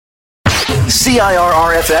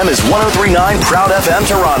CIRR-FM is 103.9 Proud FM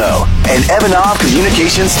Toronto, an Evanov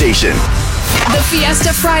communication station. The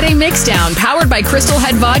Fiesta Friday Mixdown, powered by Crystal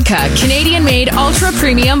Head Vodka, Canadian-made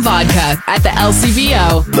ultra-premium vodka at the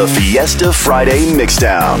LCBO. The Fiesta Friday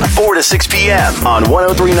Mixdown, 4 to 6 p.m. on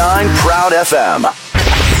 103.9 Proud FM.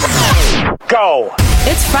 Go!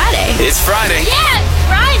 It's Friday. It's Friday. Yeah, it's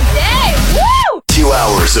Friday! Woo! 2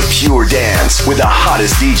 hours of pure dance with the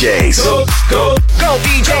hottest DJs. Go, go, go,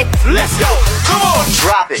 DJ. Let's go. Come on.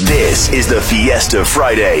 Drop it. This is the Fiesta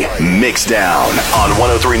Friday Mixdown on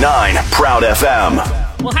 103.9 Proud FM.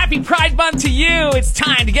 Well, happy Pride Month to you. It's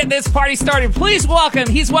time to get this party started. Please welcome,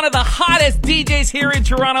 he's one of the hottest DJs here in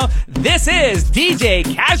Toronto. This is DJ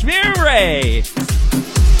Cashmere Ray.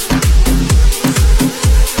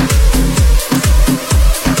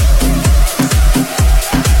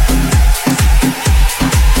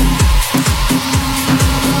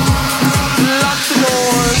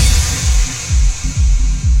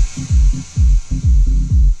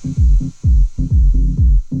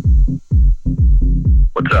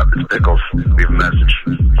 What's up? It's Pickles. Leave a message.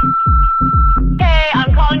 Hey,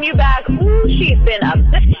 I'm calling you back. Ooh, she's been a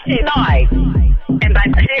bitch night. And by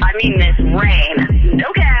bitch, I mean this rain.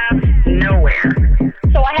 No cabs, nowhere.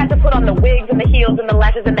 So I had to put on the wigs and the heels and the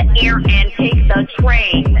lashes and the ear and take the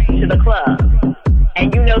train to the club.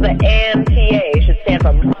 And you know the MTA should stand for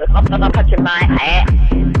I'm touching my ass.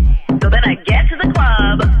 So then I get to the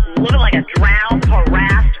club, looking like a drowned,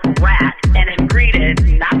 harassed rat, and am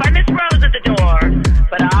greeted not by Miss Rose at the door,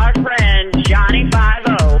 but our friend Johnny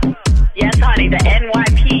 5-0. Yes, honey, the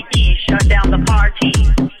NYPD shut down the party.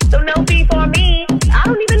 So no fee for me. I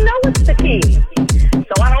don't even know what's the key.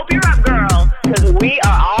 So I hope you're up, girl, because we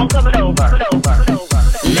are all coming over.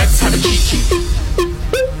 Let's have a kiki.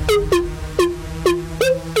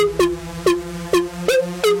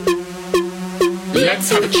 Let's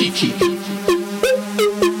have a kiki.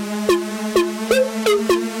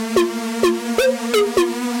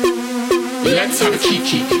 Let's have a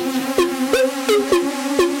kiki.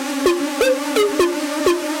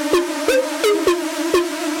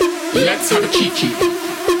 Let's have a kiki.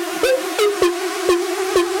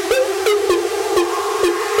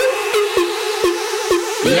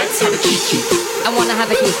 Let's have a kiki. I want to have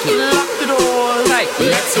a kiki. Lock the doors. Hey,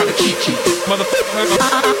 Let's have a kiki. motherfucker.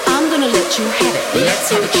 I'm gonna let you have it. Let's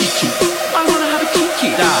have a kiki. I want to have a kiki.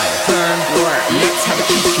 Die, turn, work. Let's have a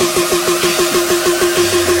kiki.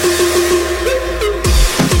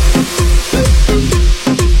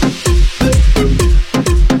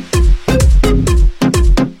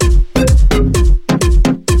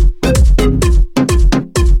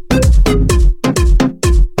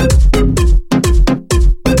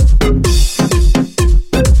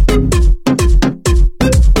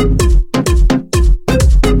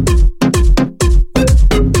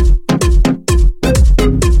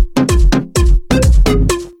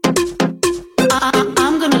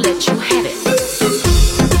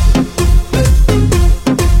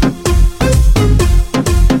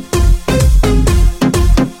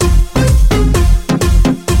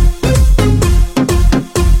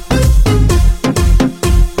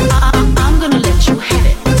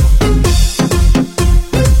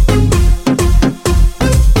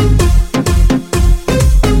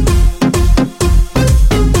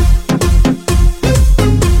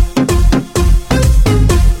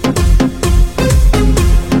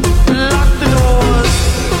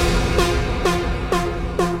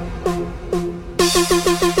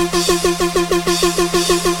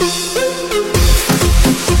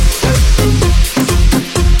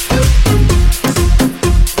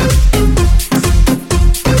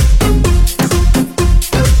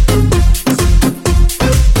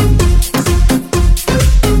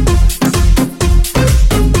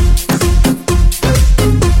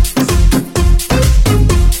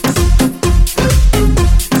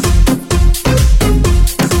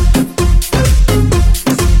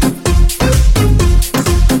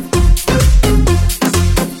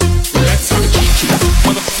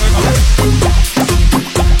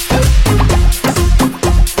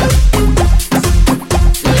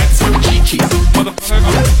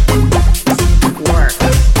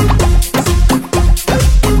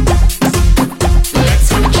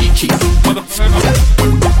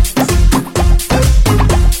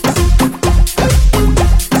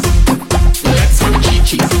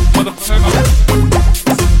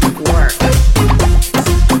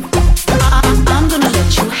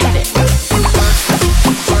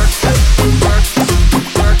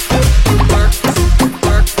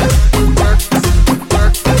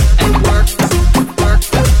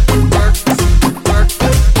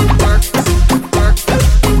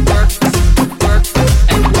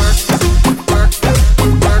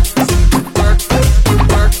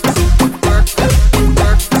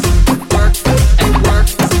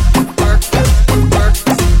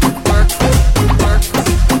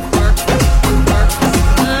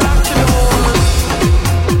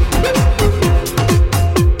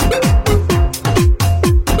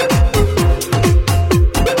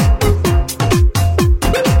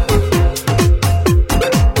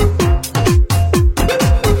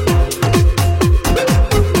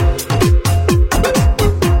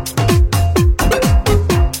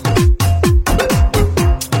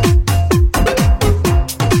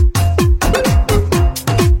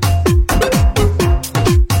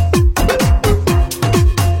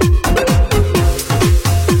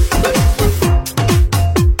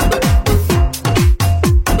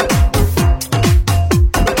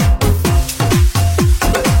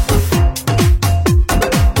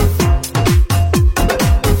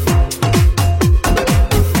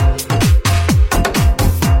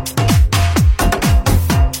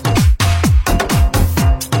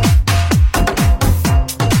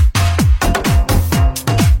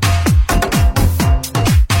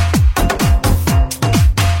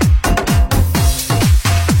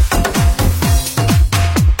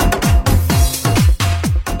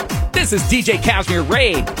 This is DJ Cashmere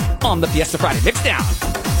Ray on the Fiesta Friday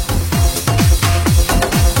Mixdown.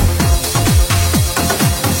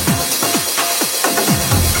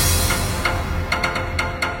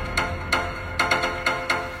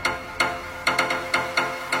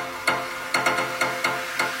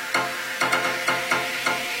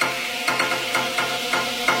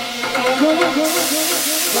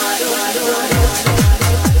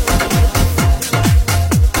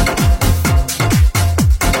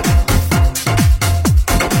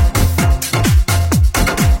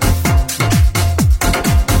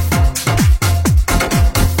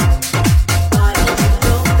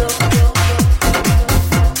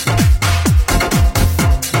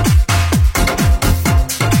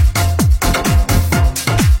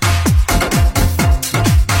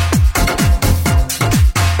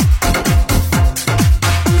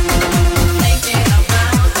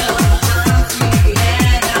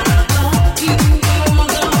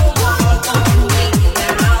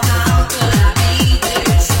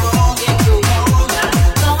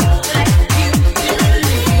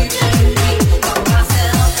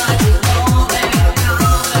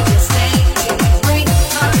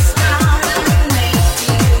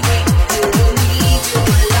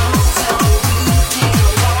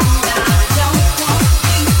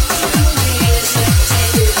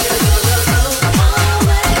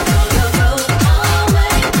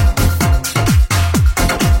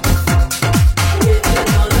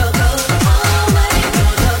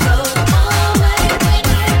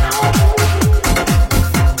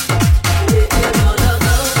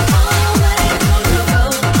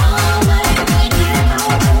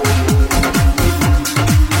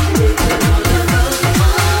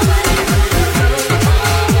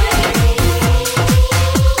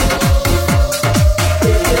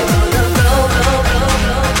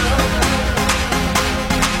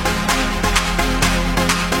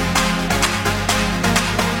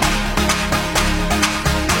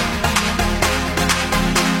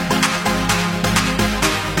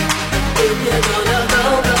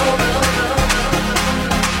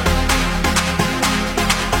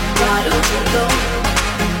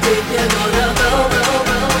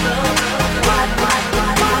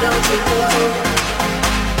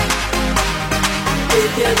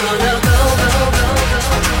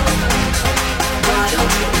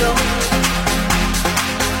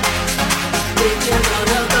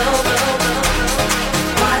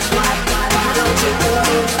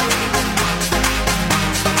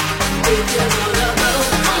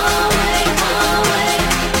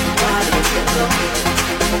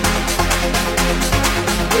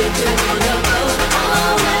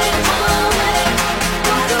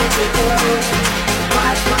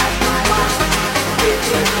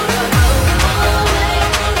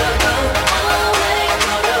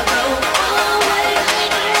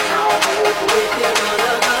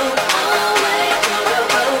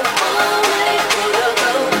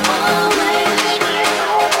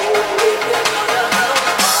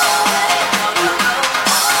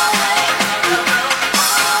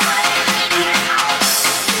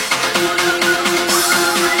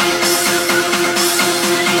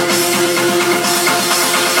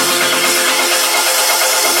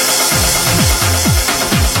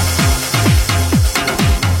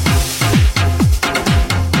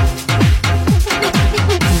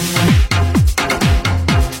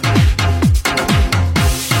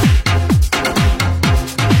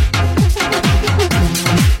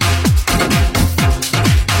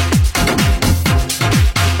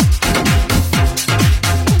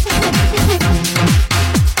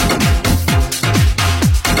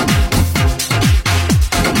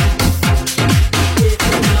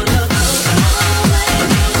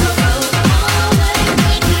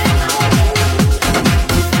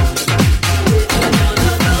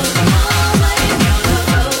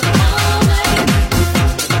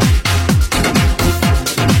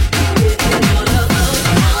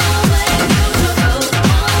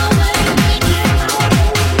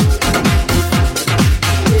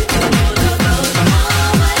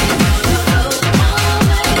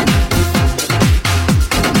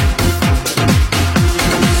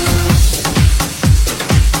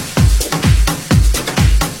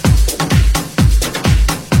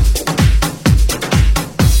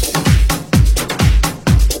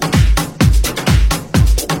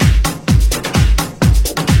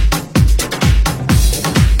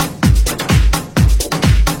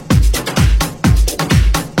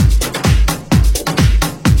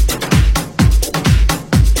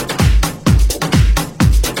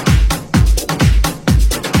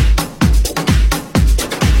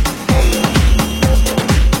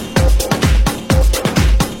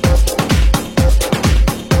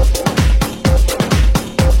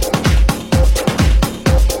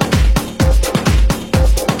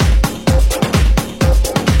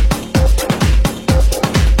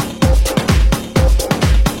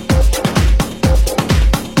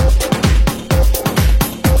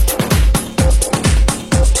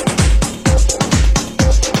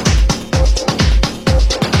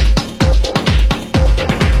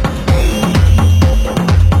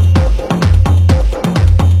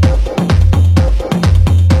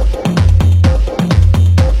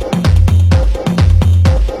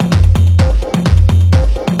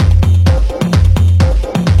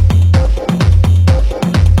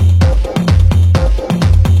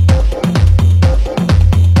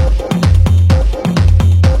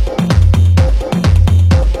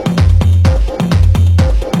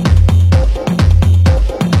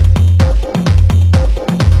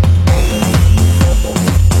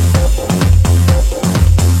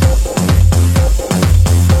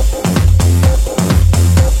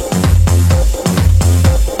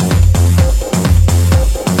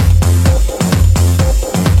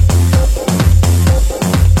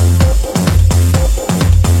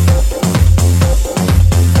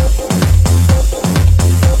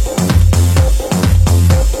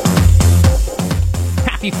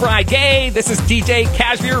 Friday. This is DJ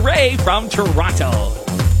Cashmere Ray from Toronto.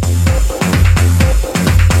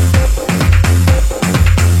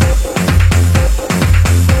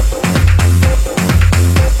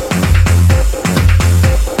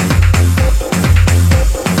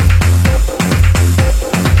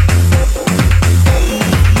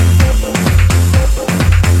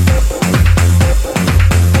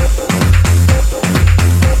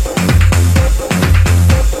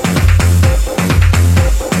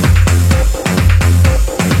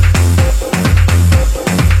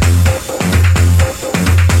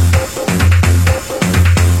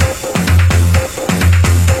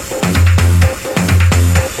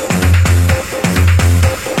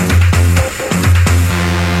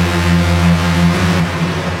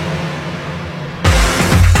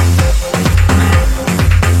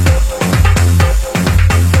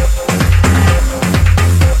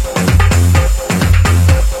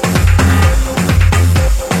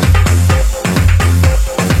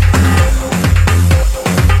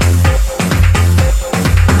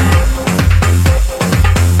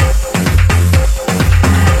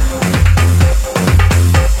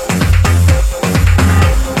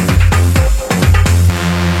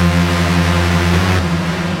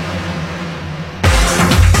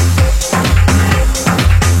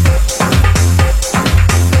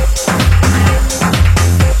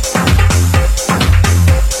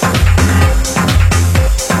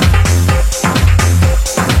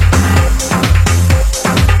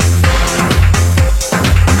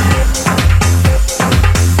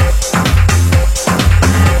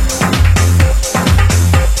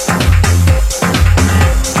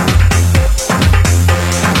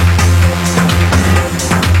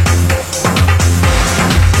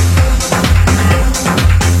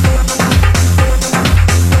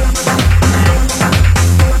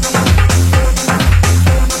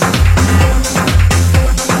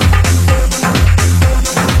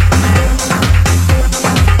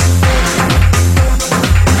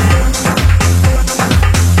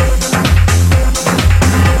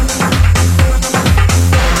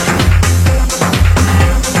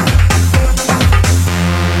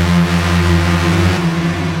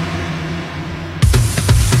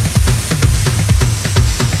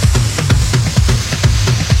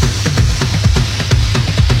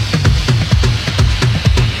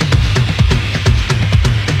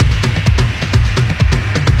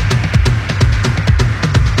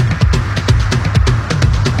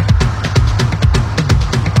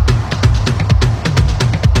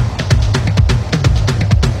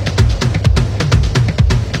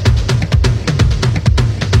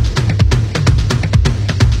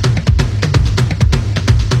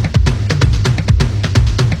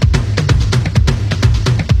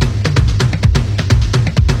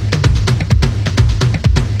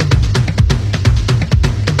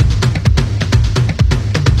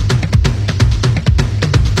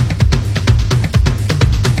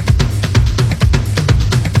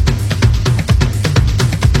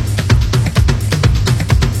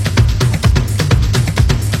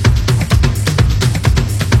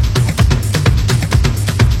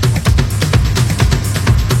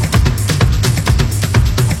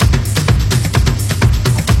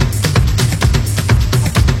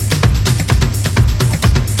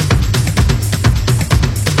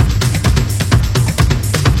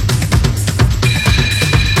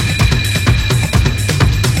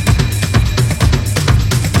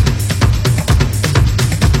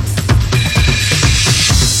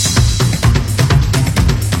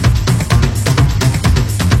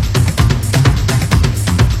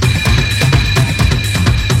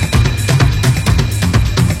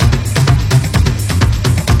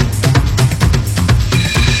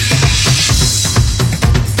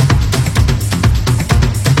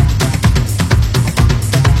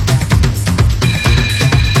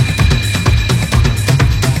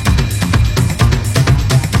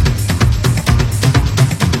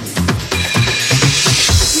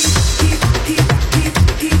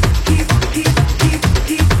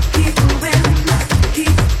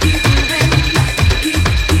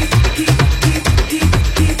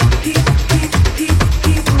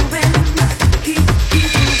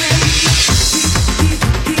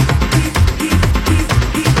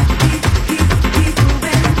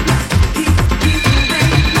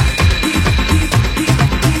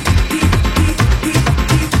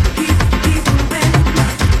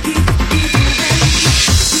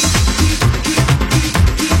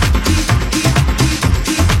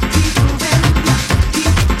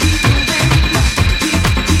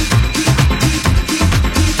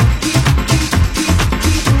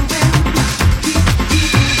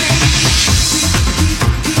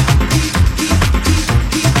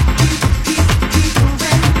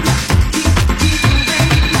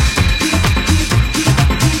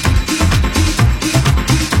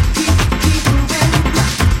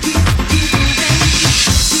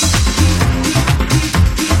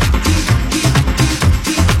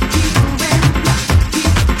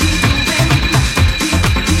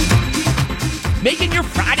 making your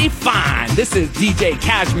Friday fine. This is DJ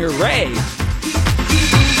Cashmere Ray.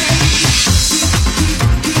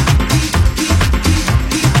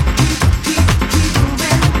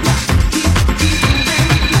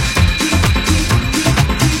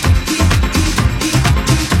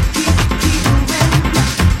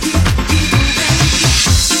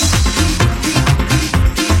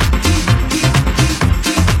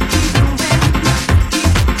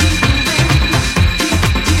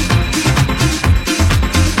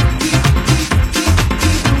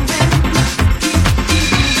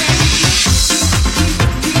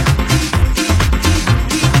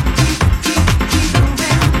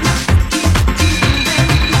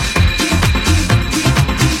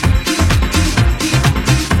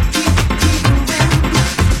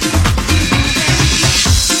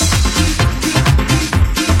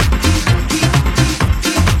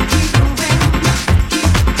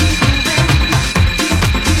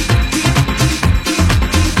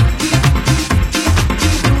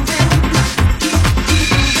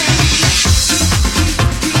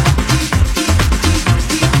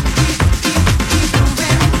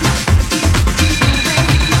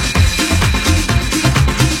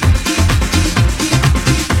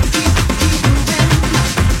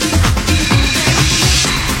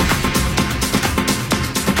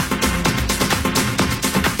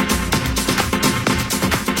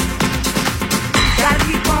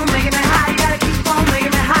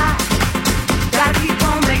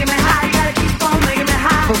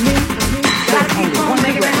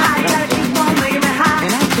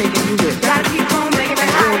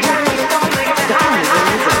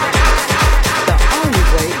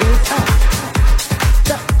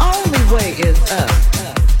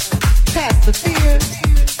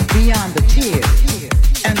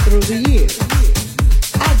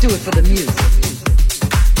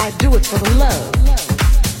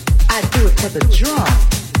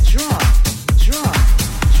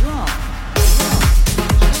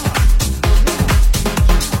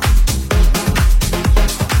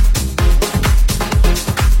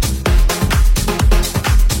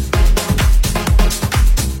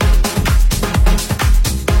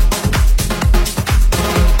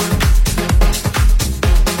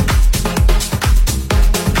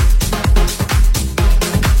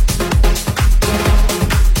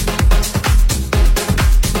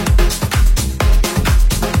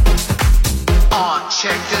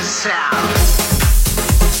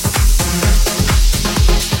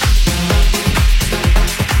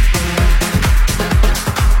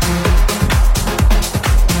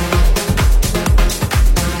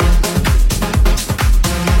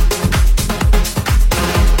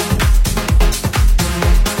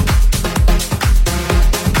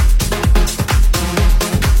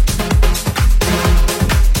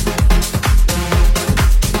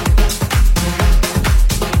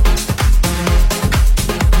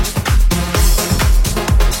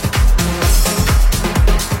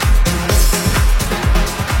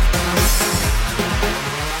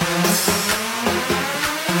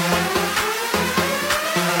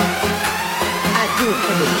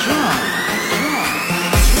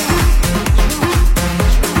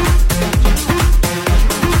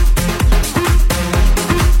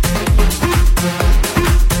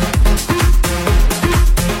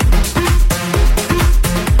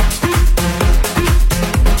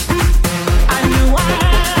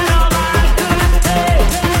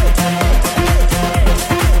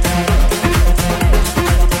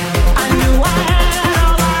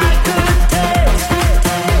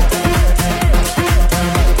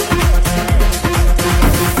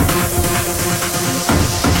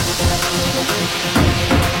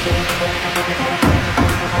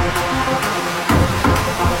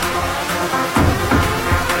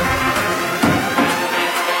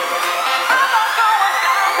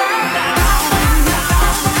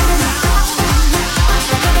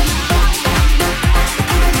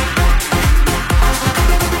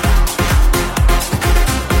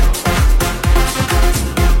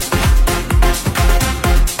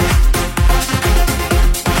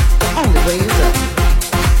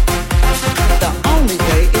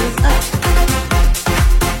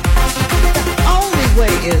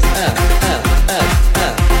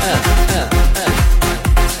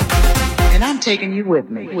 Taking you with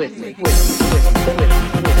me.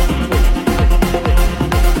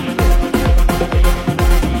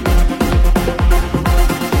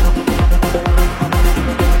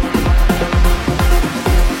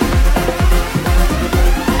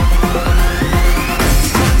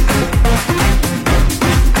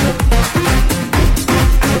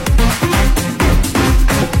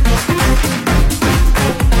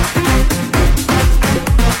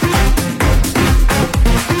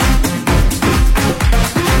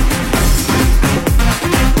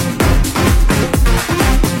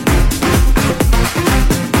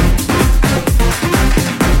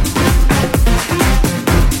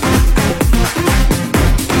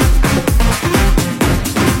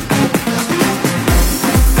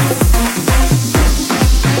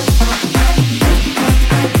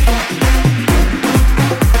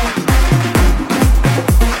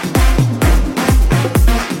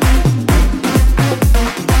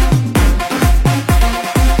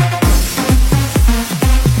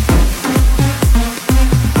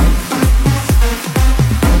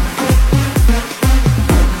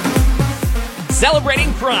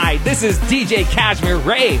 This is DJ Cashmere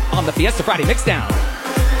Ray on the Fiesta Friday Mixdown.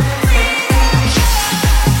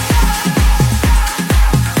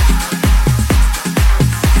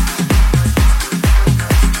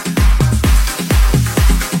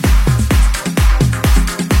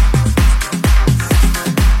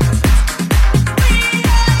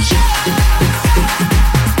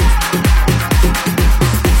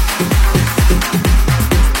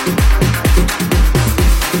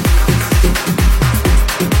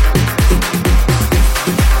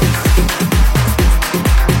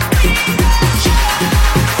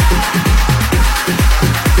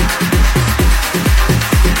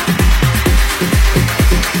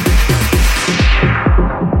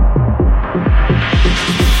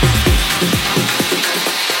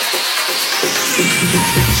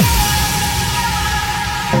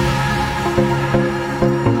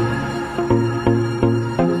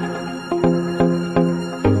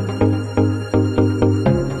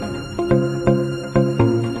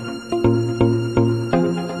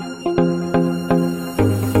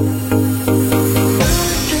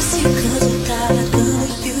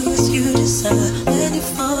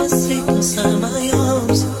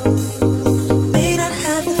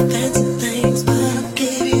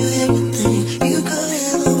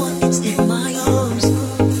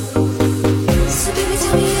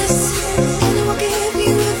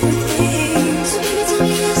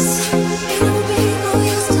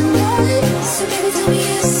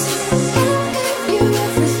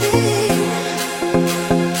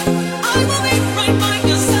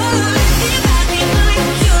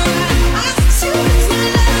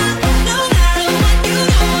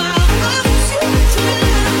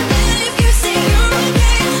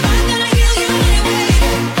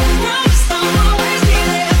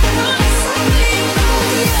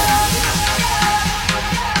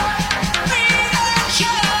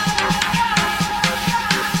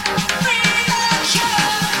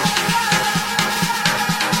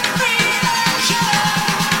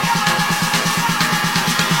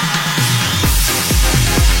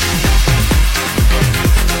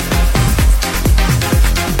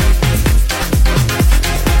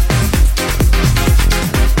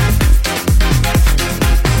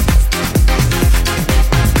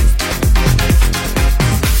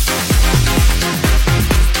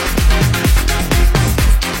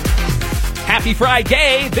 Happy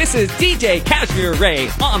Friday! This is DJ Cashmere Ray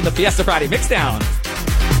on the Fiesta Friday Mixdown.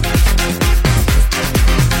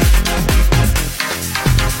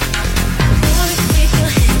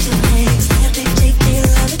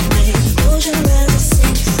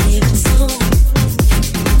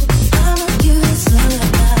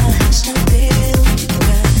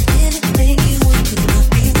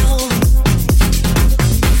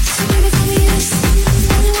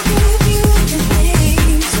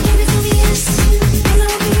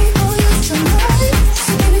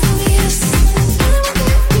 Yes.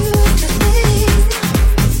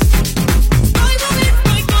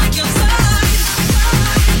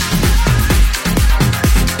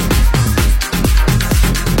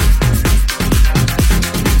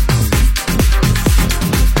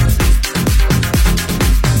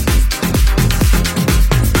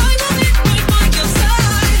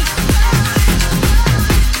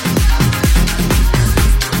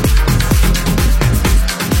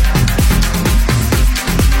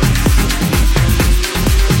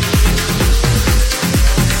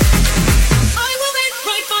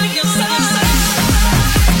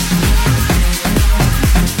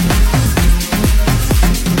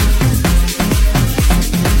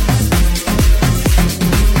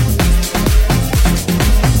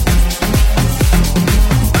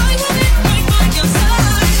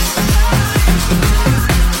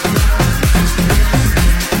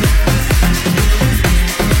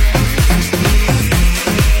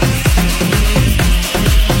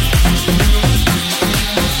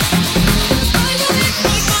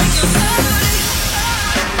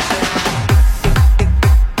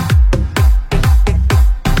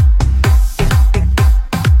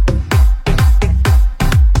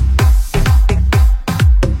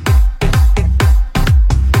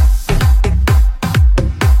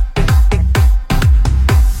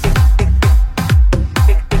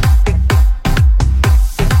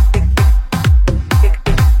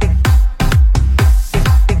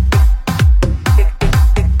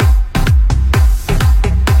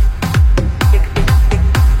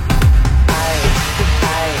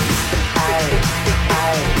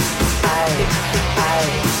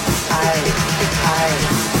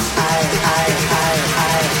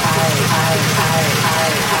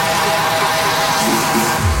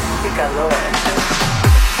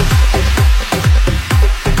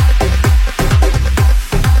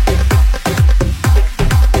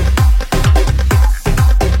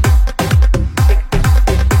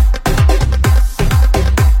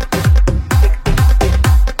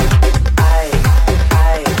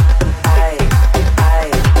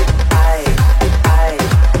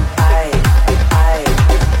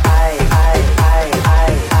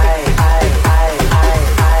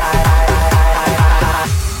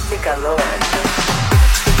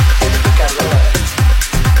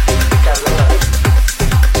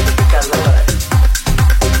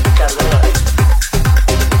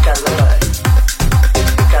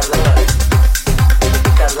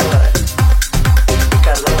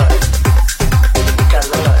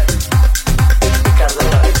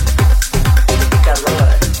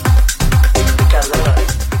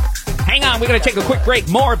 going to take a quick break.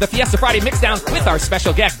 More of the Fiesta Friday Mixdown with our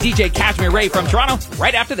special guest, DJ Cashmere Ray from Toronto,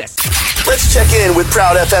 right after this. Let's check in with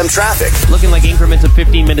Proud FM traffic. Looking like increments of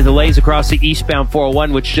 15-minute delays across the eastbound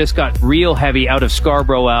 401, which just got real heavy out of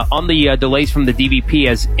Scarborough on the delays from the DVP,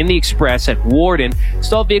 as in the express at Warden.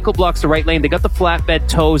 Stalled vehicle blocks the right lane. They got the flatbed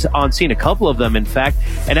tows on scene, a couple of them, in fact.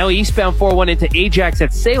 And now eastbound 401 into Ajax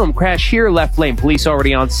at Salem. Crash here, left lane. Police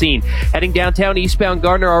already on scene. Heading downtown, eastbound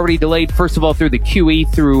Gardner already delayed, first of all, through the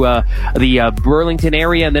QE, through the Burlington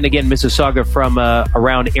area, and then again Mississauga from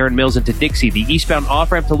around Erin Mills into Dixie. The eastbound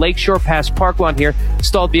off-ramp to Lakeshore past Parklawn here.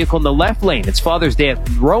 Stalled vehicle in the left lane. It's Father's Day at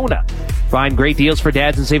Rona. Find great deals for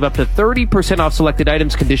dads and save up to 30% off selected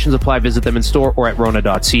items. Conditions apply. Visit them in store or at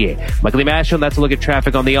rona.ca. Michael Lee Mash, and that's a look at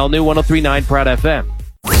traffic on the all-new 103.9 Proud FM.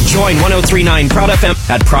 Join 103.9 Proud FM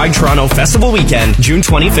at Pride Toronto Festival Weekend, June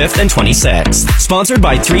 25th and 26th. Sponsored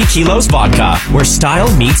by 3 Kilos Vodka, where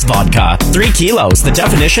style meets vodka. 3 Kilos, the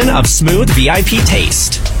definition of smooth VIP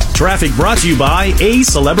taste. Traffic brought to you by A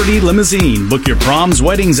Celebrity Limousine. Book your proms,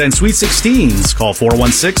 weddings, and sweet 16s. Call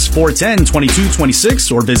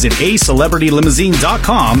 416-410-2226 or visit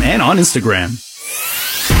acelebrityLimousine.com and on Instagram.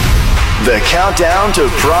 The countdown to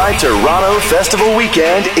Pride Toronto Festival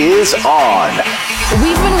Weekend is on.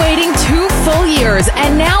 We've been waiting 2 full years,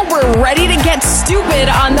 and now we're ready to get stupid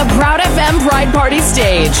on the Proud FM Pride Party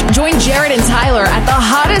stage. Join Jared and Tyler at the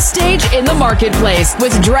hottest stage in the marketplace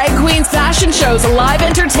with drag queens, fashion shows, live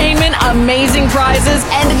entertainment, amazing prizes,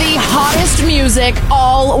 and the hottest music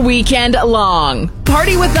all weekend long.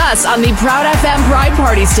 Party with us on the Proud FM Pride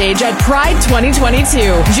Party stage at Pride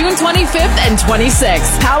 2022, June 25th and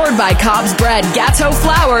 26th. Powered by Cobb's Bread, Gateau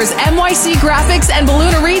Flowers, NYC Graphics, and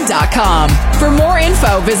Balloonery.com. For more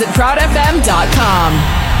info, visit proudfm.com.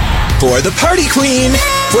 For the party queen,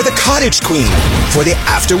 for the cottage queen, for the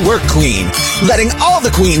after work queen, letting all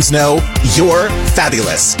the queens know you're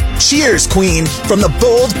fabulous. Cheers, queen, from the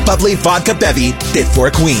bold, bubbly vodka bevy fit for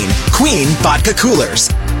a queen. Queen Vodka Coolers.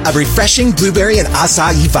 A refreshing blueberry and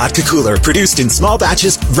acai vodka cooler produced in small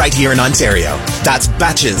batches right here in Ontario. That's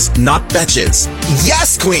batches, not betches.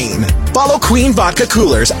 Yes, queen! Follow Queen Vodka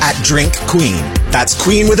Coolers at Drink Queen. That's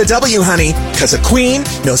Queen with a W, honey, because a queen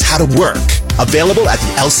knows how to work. Available at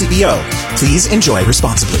the LCBO. Please enjoy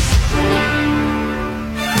responsibly.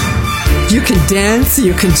 You can dance,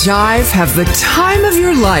 you can jive, have the time of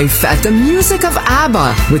your life at the music of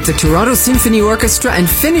ABBA with the Toronto Symphony Orchestra and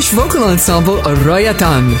Finnish vocal ensemble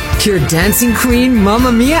Royatan. Hear Dancing Queen,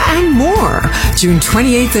 Mamma Mia, and more. June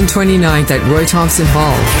 28th and 29th at Roy Thompson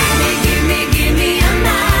Hall.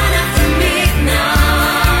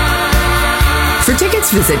 For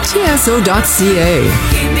tickets, visit tso.ca.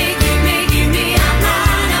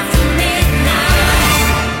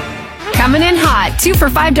 Coming in hot, 2 for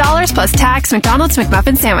 $5 plus tax McDonald's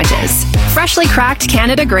McMuffin sandwiches. Freshly cracked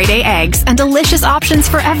Canada Grade A eggs and delicious options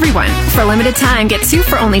for everyone. For a limited time, get 2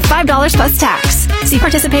 for only $5 plus tax. See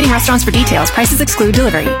participating restaurants for details. Prices exclude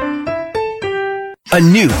delivery. A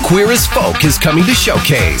new Queer as Folk is coming to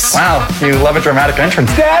Showcase. Wow, you love a dramatic entrance.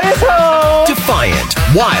 That is home! Defiant,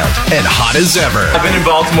 wild, and hot as ever. I've been in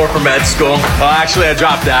Baltimore for med school. Well, actually, I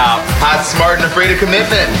dropped out. Hot, smart, and afraid of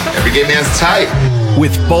commitment. Every gay man's type.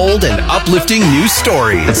 With bold and uplifting new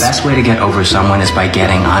stories. The best way to get over someone is by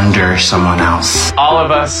getting under someone else. All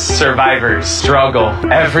of us survivors struggle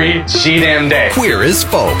every damn day. Queer as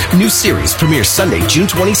Folk. New series premieres Sunday, June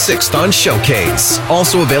 26th on Showcase.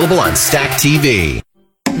 Also available on Stack TV.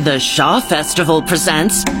 The Shaw Festival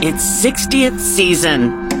presents its 60th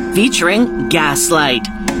season, featuring Gaslight,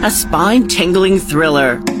 a spine-tingling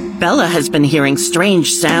thriller. Bella has been hearing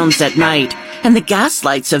strange sounds at night, and the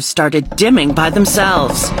gaslights have started dimming by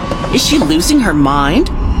themselves. Is she losing her mind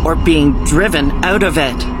or being driven out of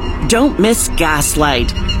it? Don't miss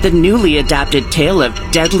Gaslight, the newly adapted tale of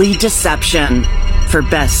deadly deception. For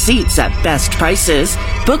best seats at best prices,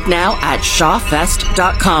 book now at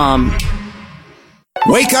shawfest.com.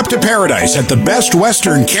 Wake up to paradise at the Best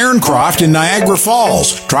Western Cairncroft in Niagara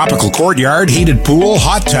Falls. Tropical courtyard, heated pool,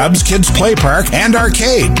 hot tubs, kids play park, and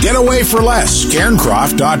arcade. Get away for less.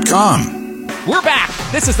 Cairncroft.com. We're back.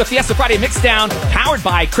 This is the Fiesta Friday Mixdown, powered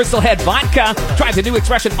by Crystal Head Vodka. Try the new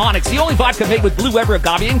expression Onyx, the only vodka made with blue Weber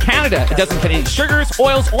agave in Canada. It doesn't contain sugars,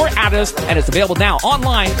 oils, or additives, and it's available now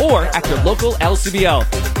online or at your local LCBO.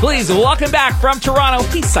 Please welcome back from Toronto.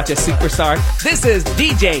 He's such a superstar. This is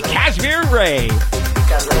DJ Cashmere Ray.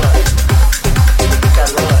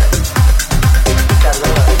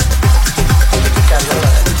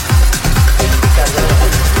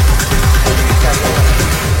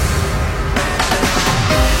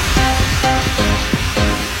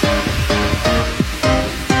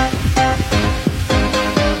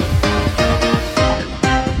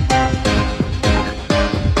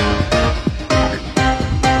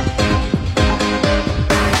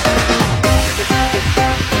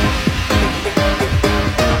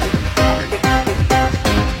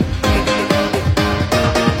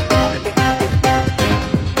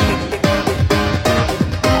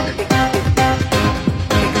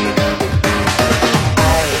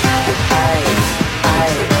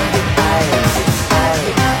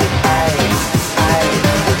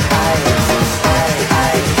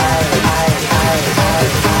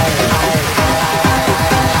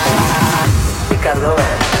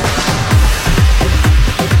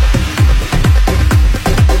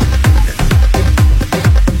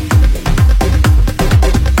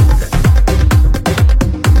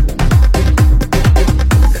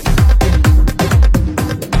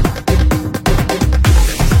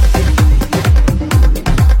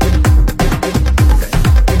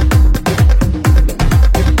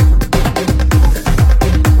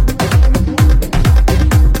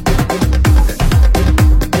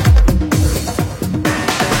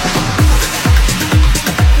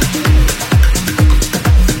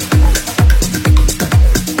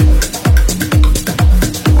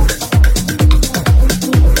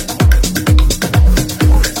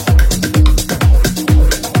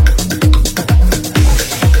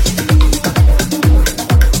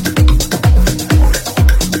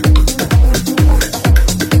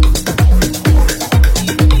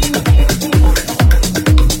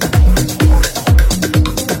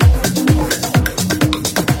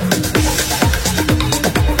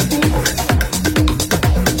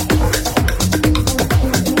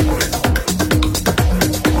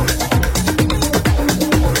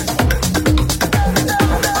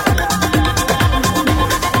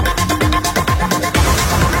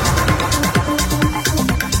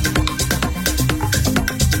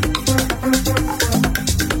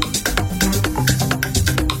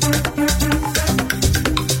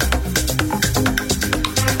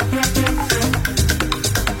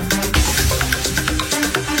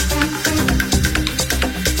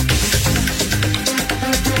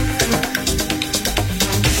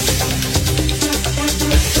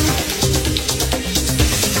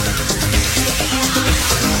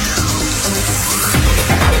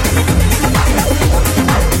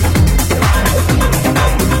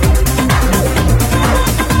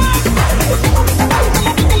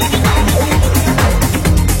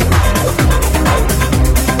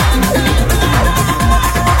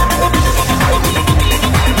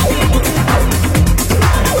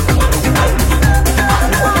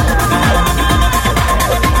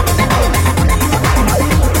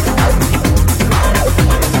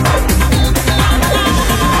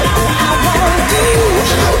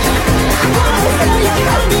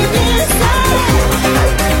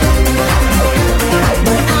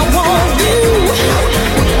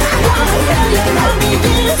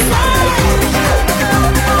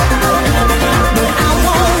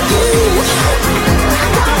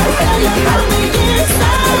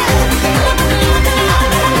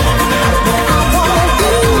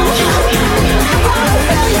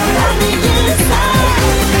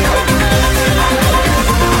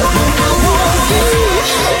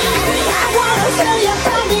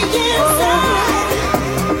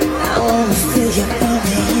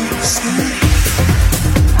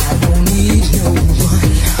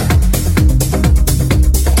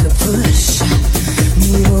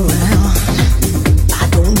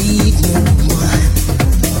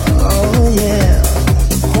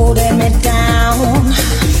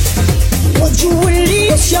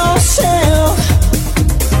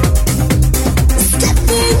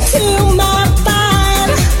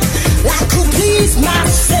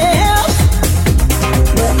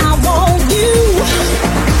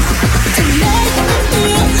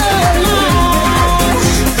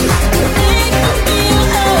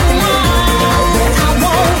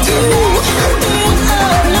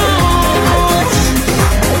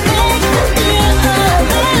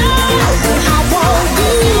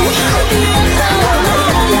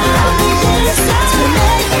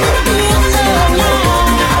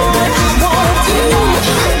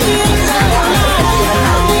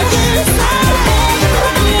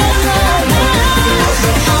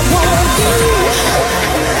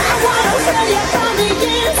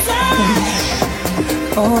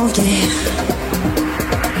 Oh yeah.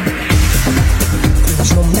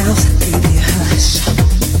 Close your mouth, baby, hush.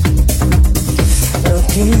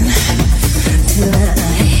 Look into my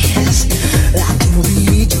eyes. I can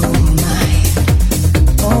read your mind.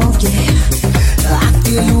 Oh yeah. I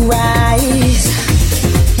feel you rise.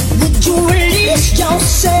 Would you release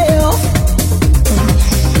yourself?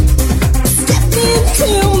 Step into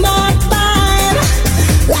my mind.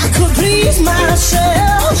 I could please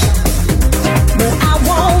myself, but I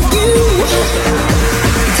want you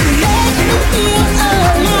to make me feel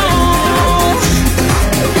alive.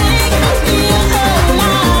 Make me feel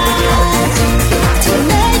alive. To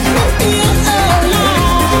make me feel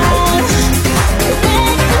alive.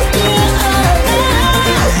 Make me feel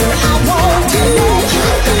alive. But I want you to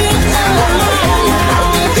feel alive.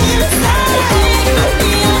 Make me feel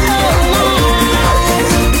alive.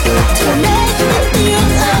 To make me feel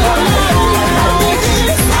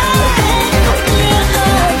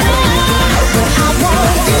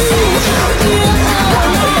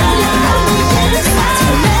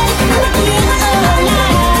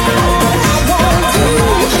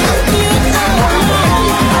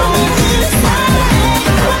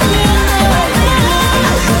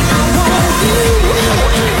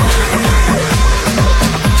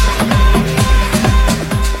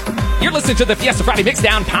You're listening to the Fiesta Friday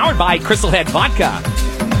Mixdown, powered by Crystal Head Vodka.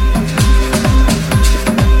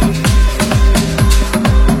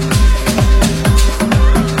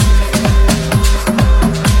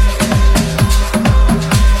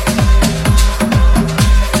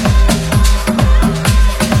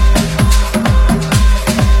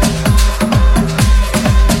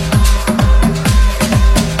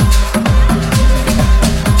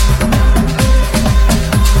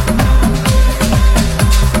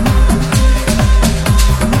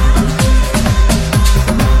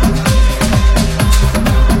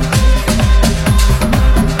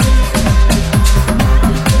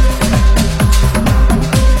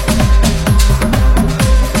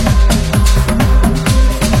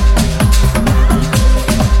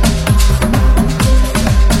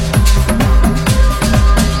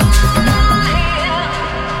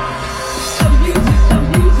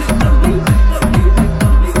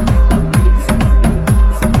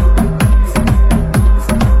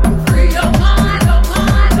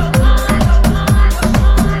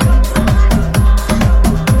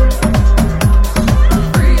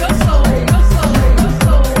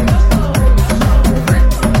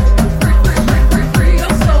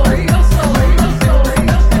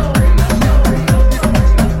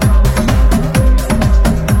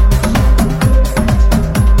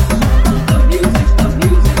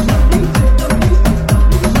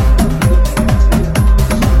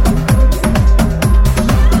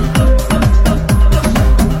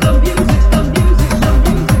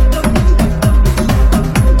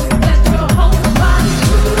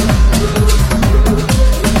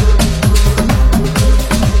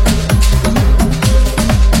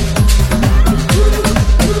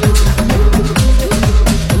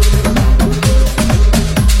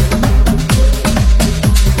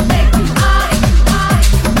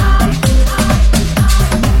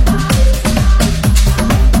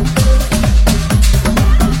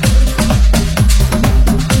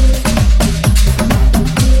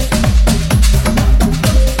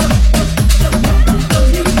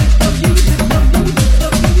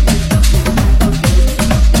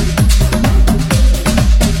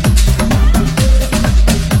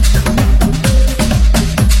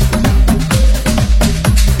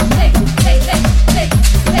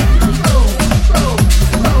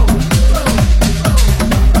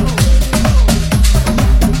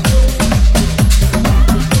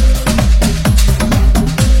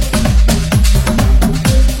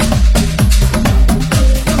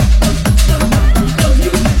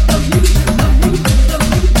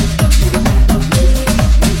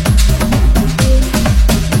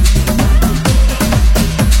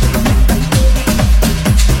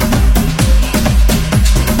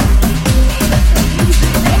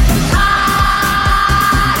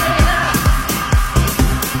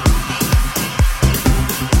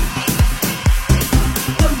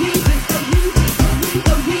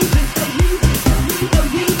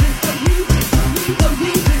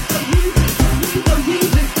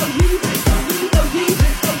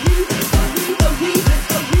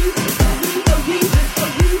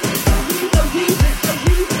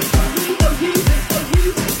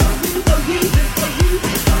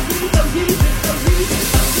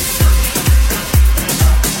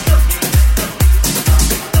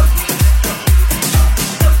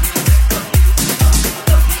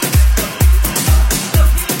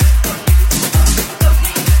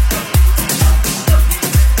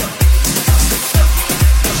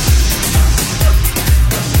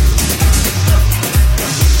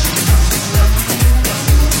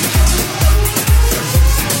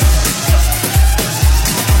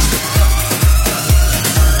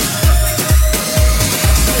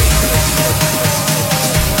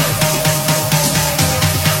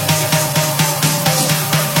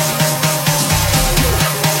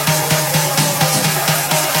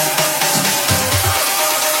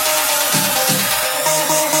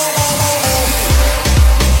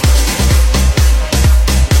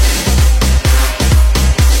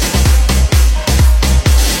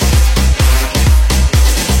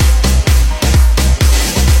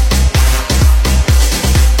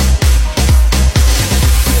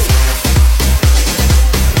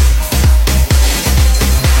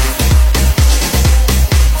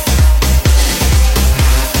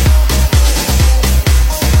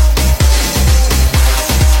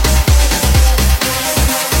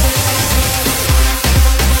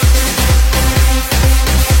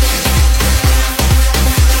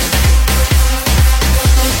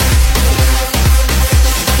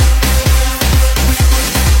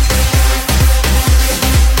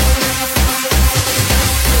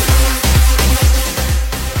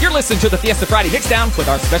 listen to the Fiesta Friday Mixdown with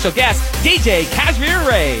our special guest, DJ Kashmir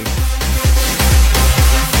Ray.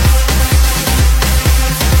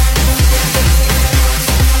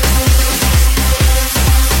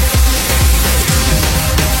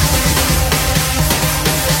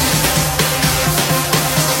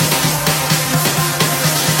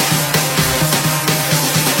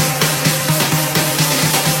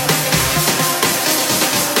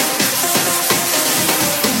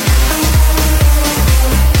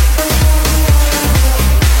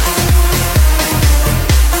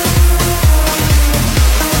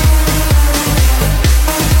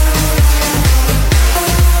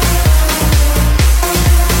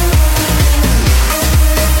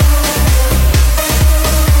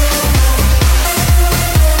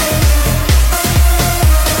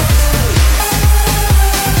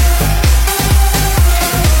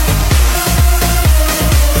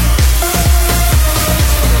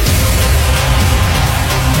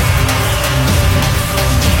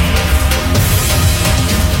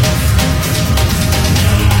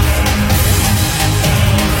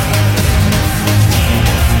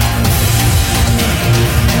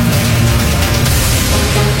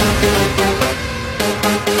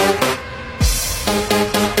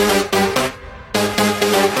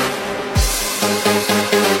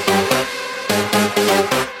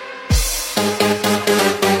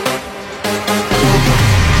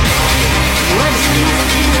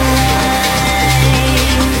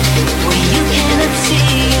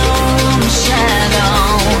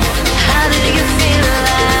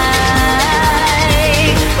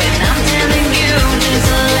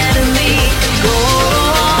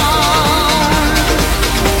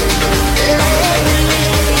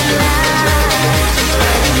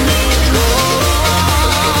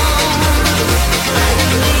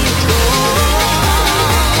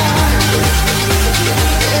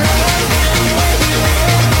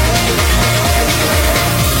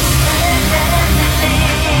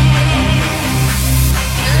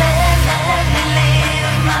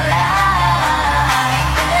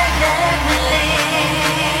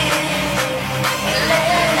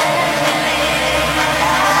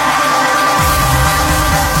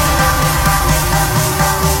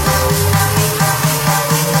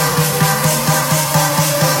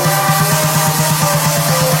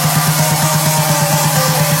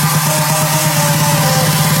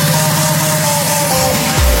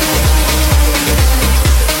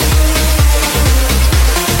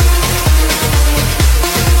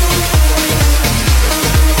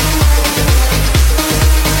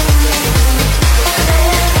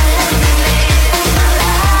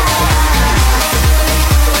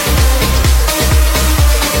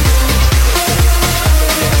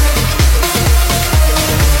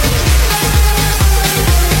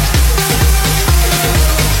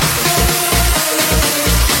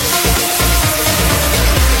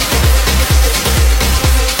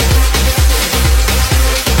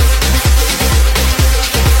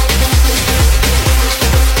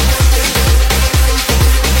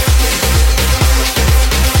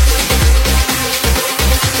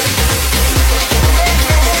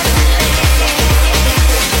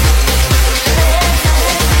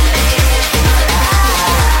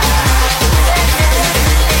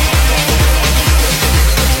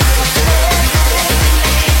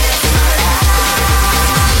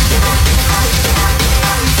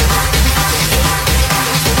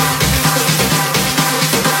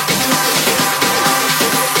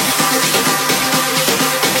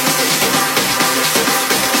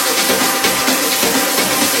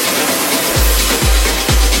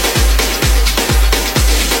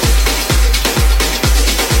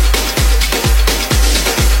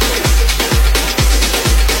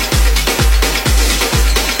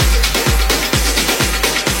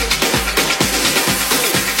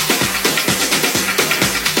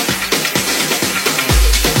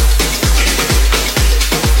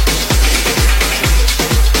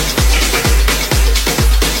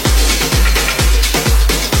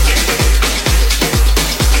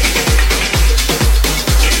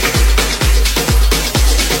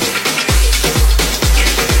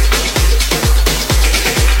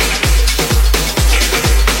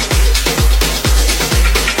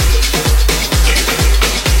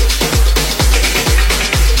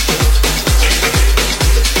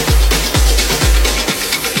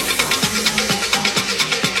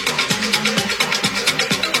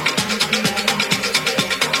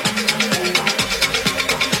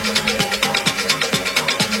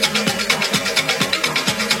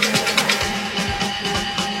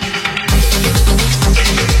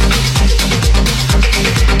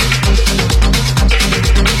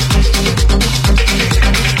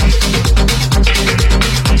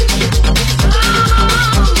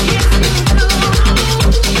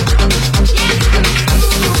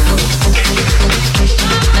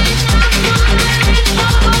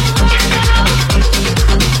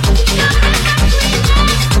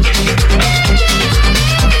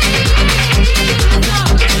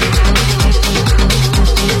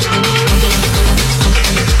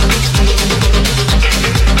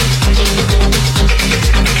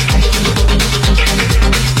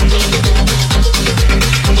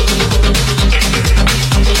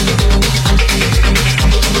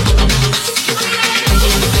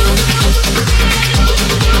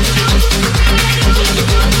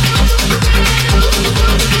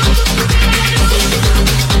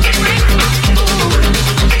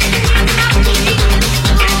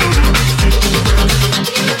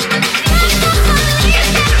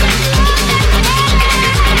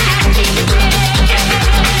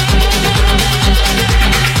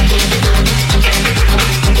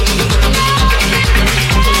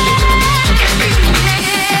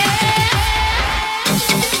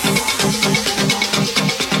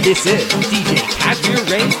 This is DJ Kashmir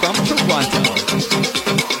Ray from Toronto.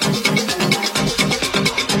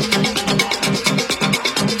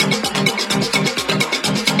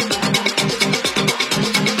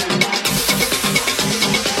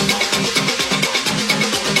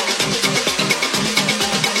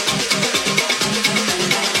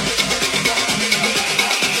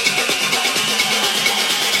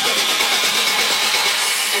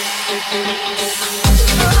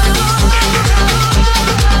 Oh,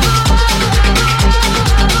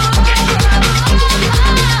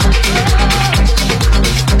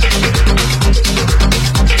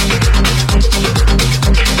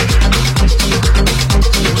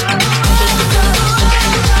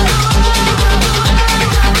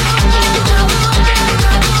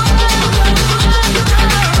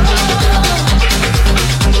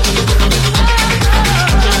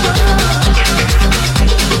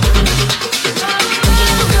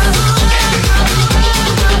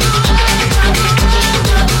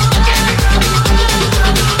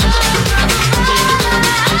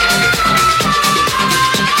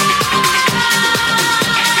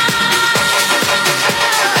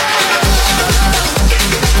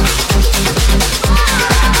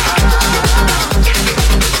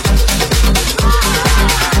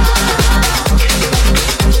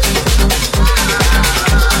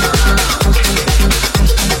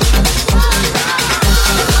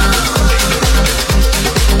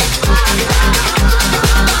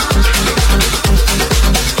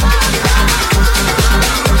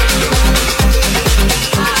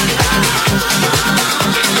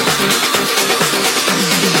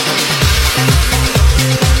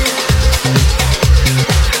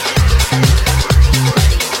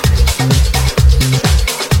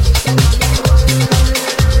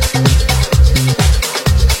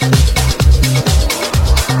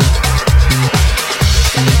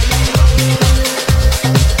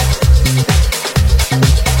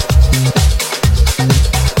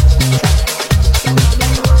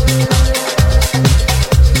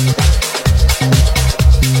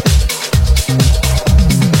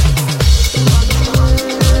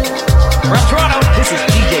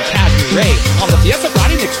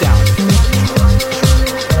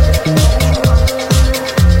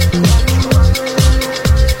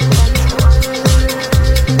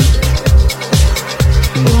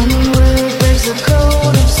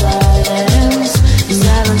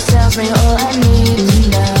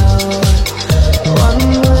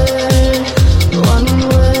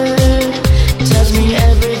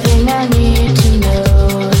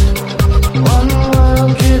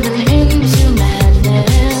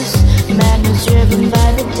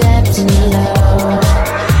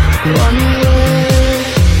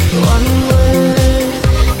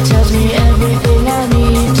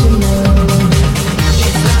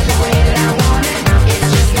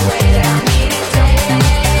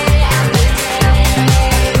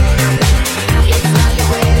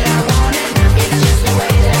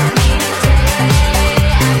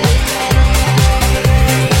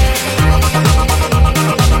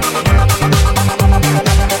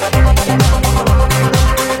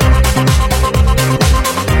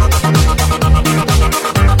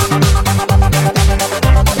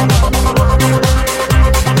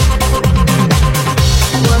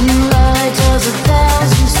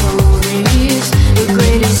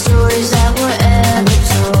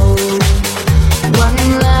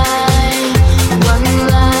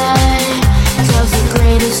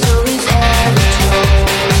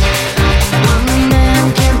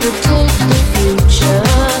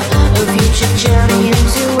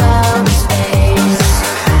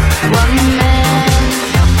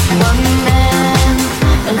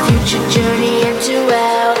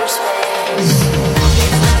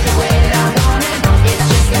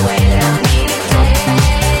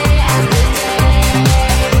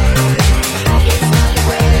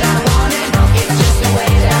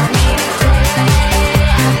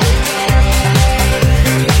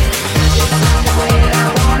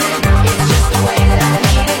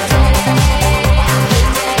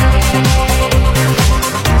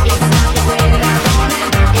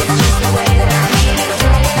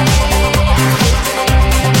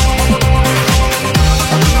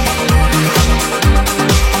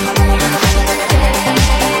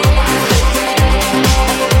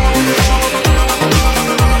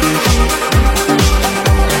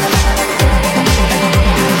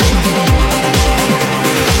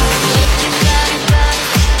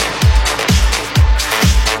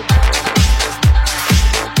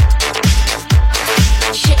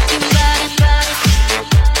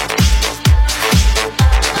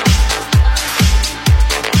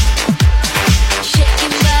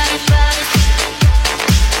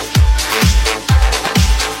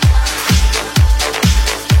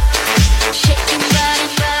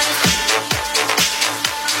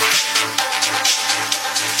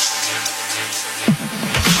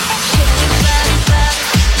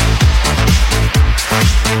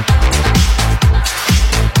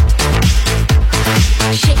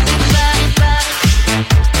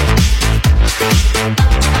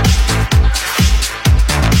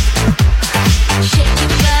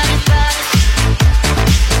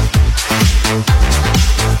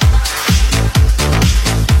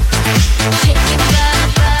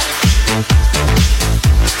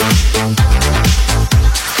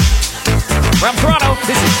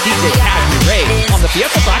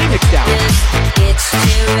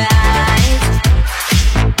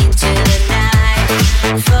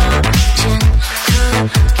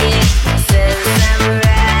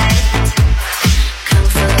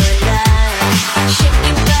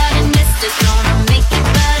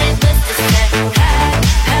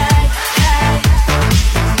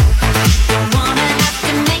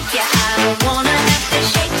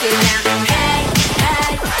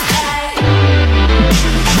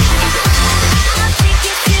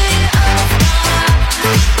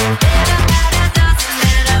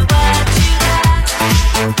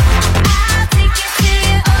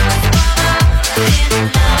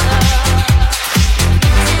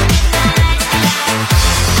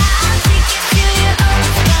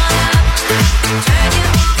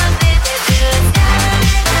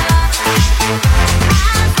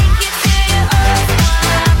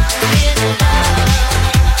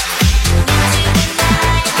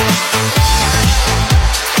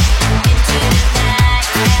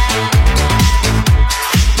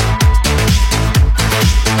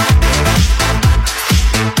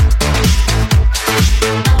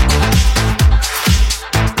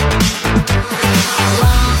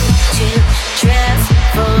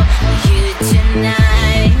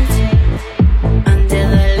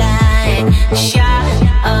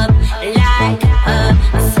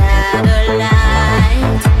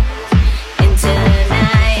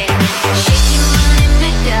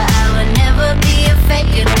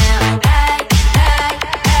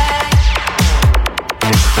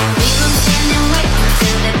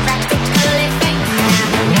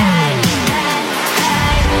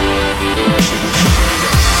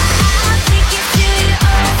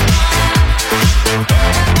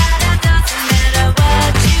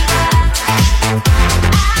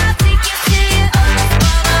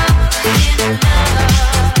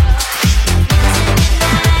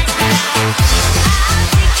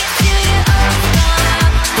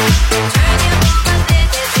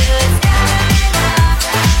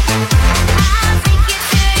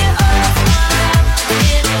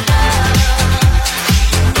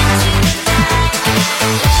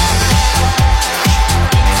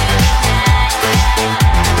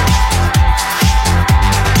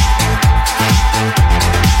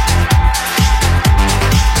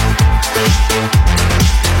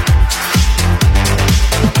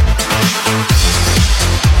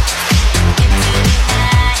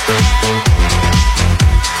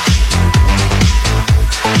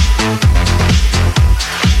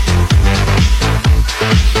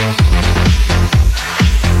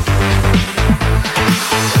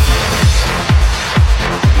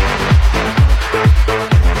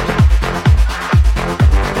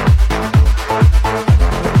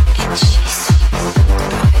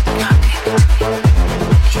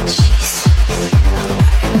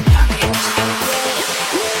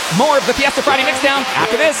 More of the Fiesta Friday Mixdown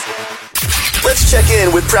after this. Let's check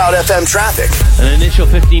in with Proud FM traffic. An initial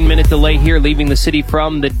 15-minute delay here leaving the city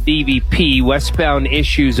from the DVP. Westbound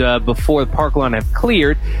issues before the park lawn have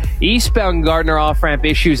cleared. Eastbound Gardner off-ramp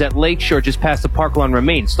issues at Lakeshore just past the park lawn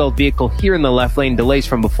remain. Stalled vehicle here in the left lane. Delays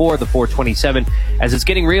from before the 427 as it's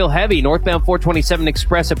getting real heavy. Northbound 427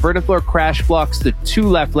 Express at Burnham-Floor crash blocks the 2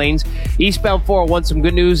 left lanes. Eastbound 401, some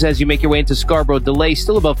good news as you make your way into Scarborough. Delay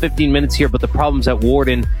still about 15 minutes here, but the problems at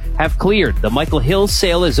Warden have cleared. The Michael Hill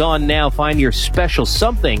sale is on now. Find your special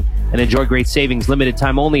something and enjoy great savings. Limited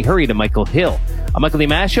time only. Hurry to Michael Hill. I'm Michael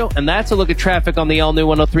DiMaggio, and that's a look at traffic on the all-new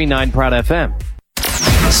 103.9 Proud FM.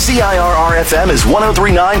 CIRR-FM is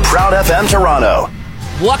 103.9 Proud FM Toronto.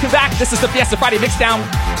 Welcome back. This is the Fiesta Friday Mixdown,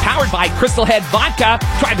 powered by Crystal Head Vodka.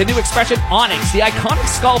 Try the new expression Onyx, the iconic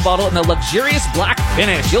skull bottle in the luxurious black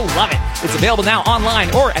finish. You'll love it. It's available now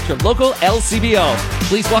online or at your local LCBO.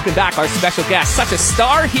 Please welcome back our special guest, such a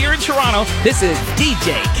star here in Toronto. This is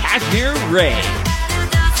DJ Cashmere Ray.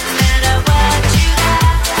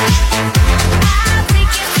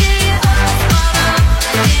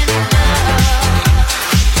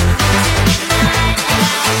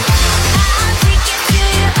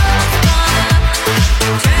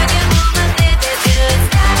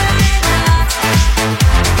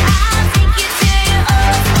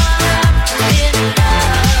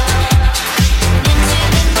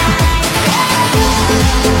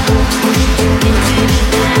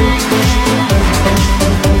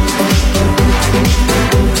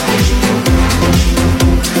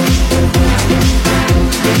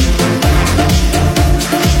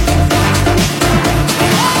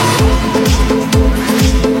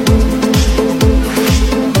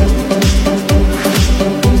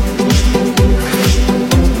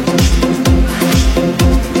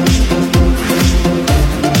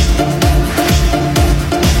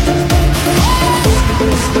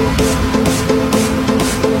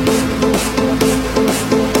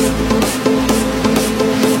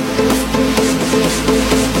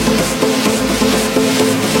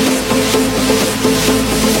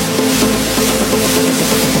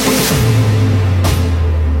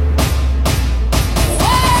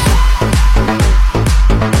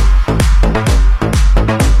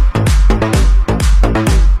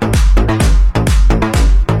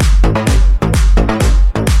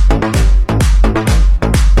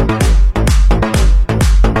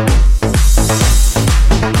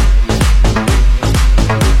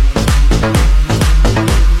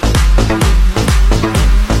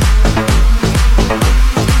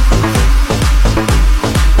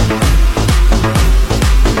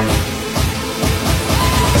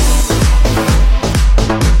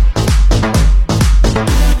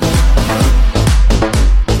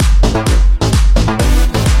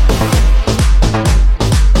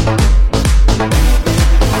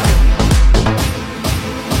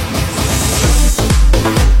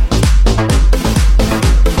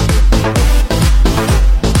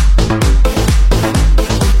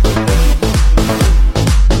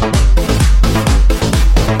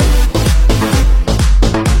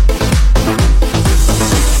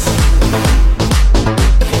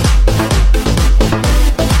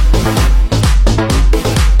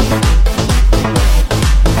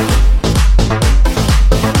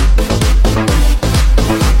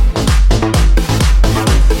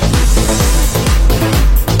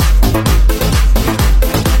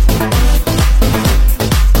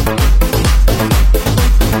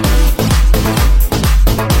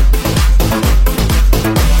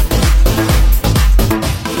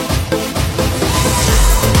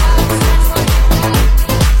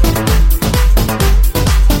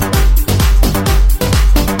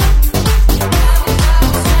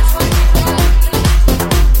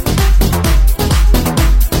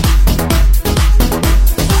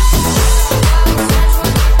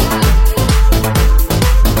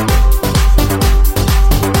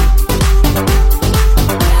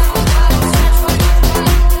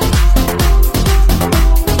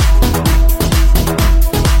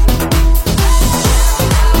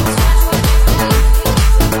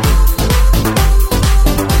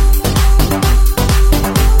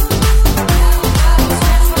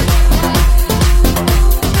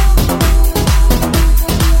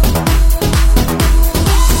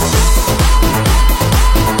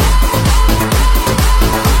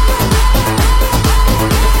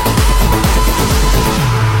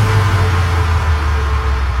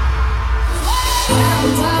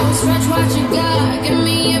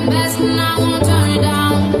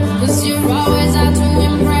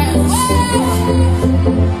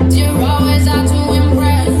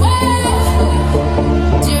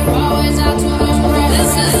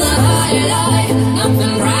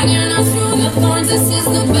 Nothing bragging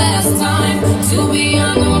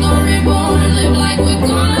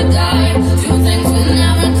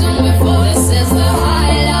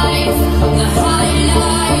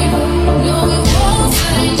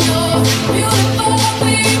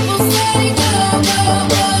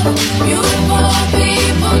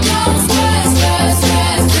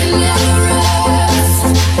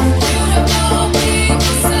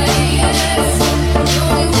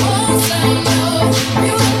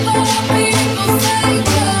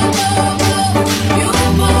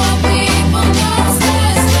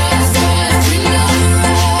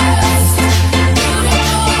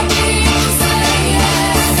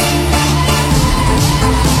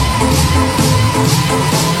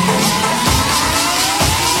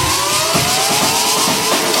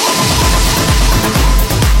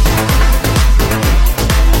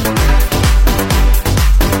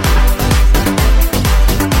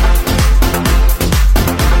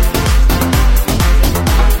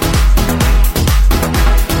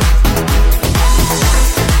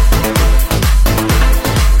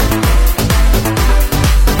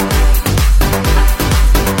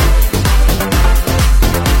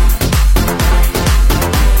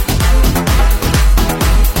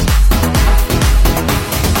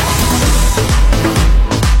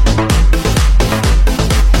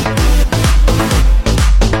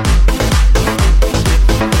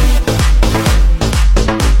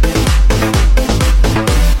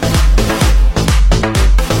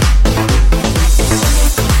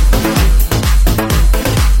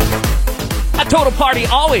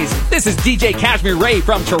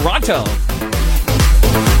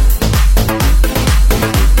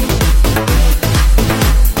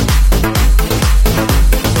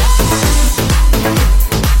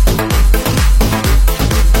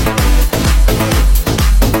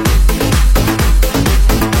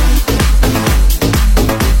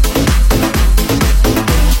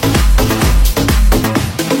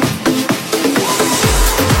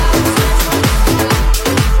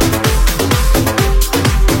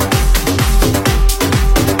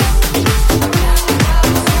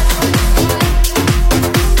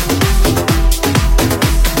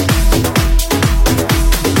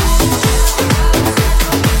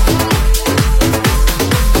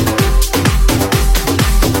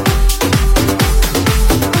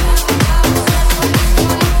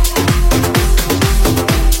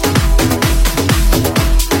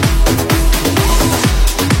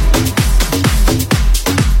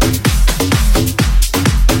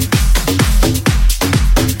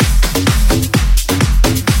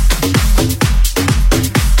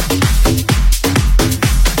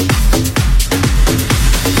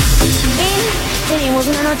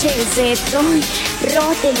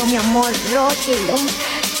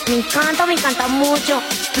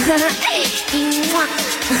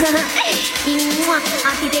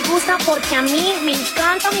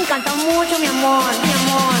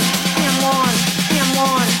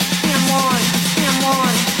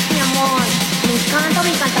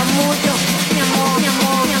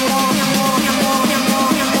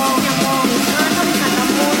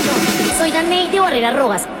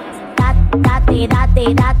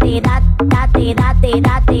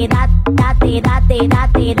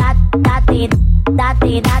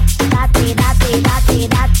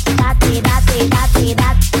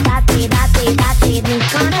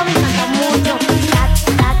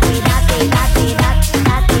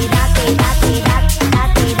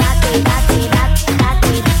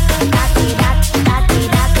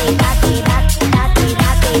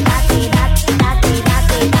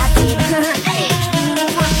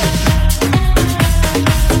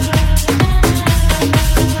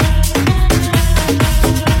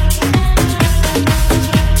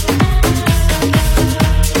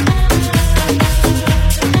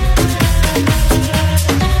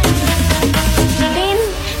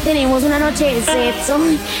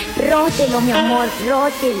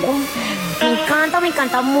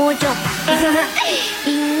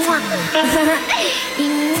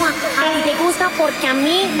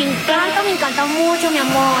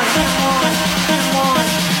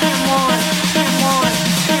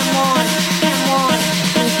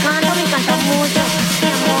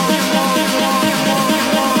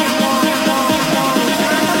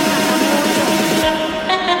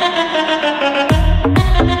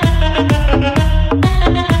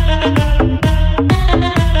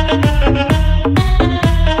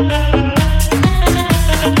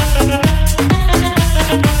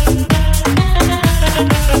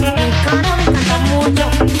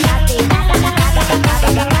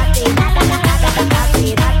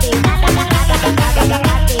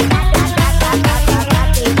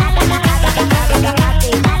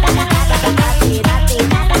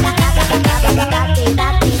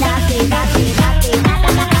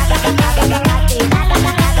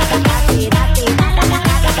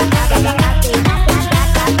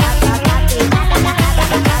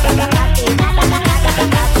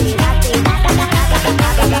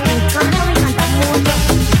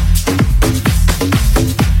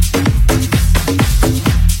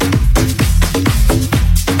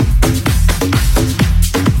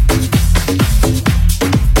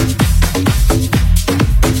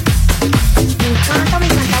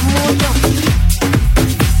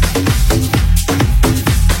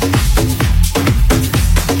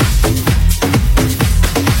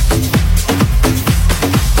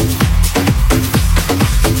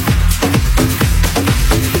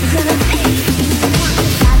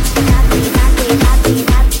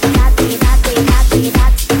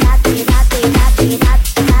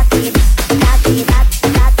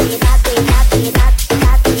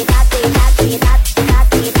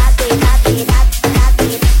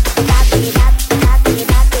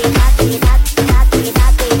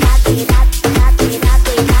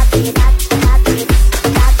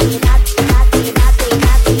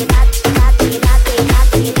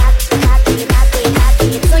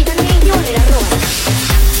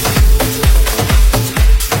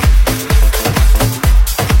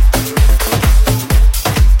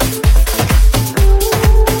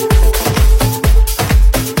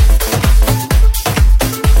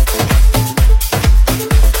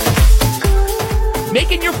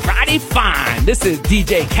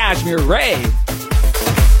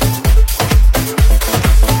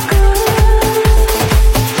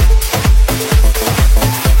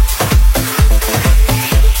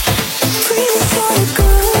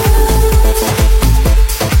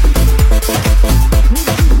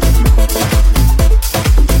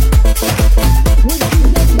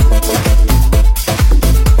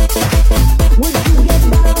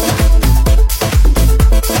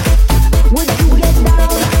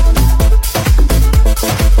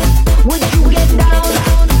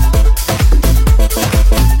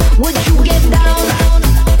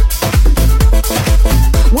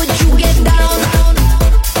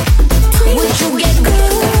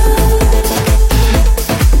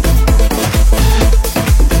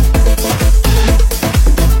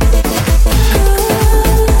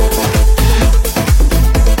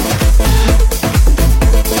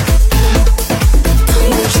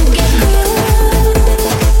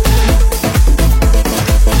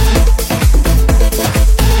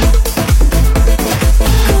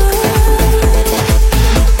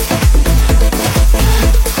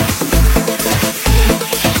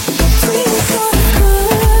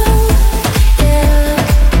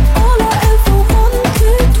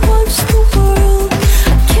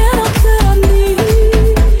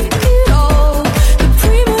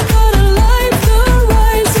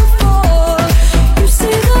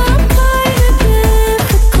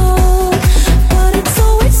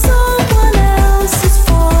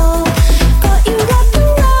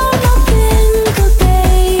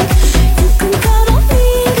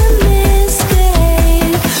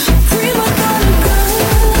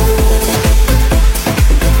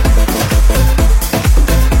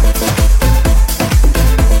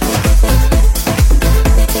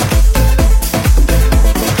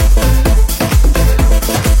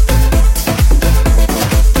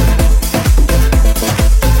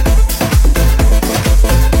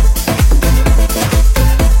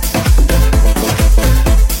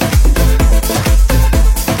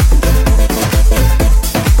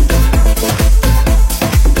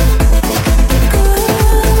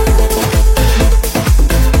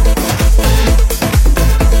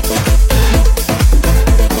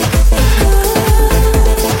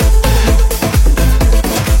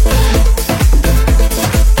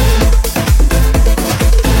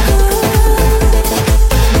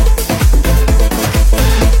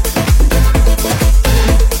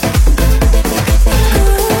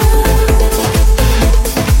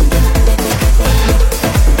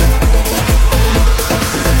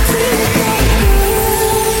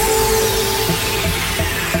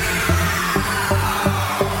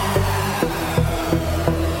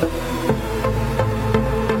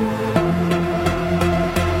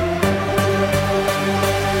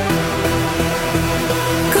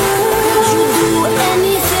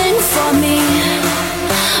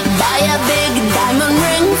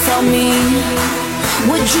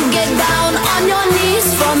Would you get down on your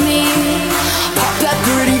knees for me? Pop that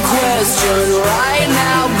pretty question right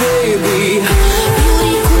now, baby.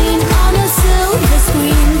 Beauty queen on a silver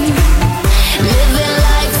screen, living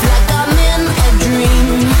life like I'm in a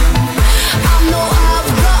dream. I know I've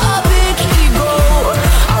got a big ego,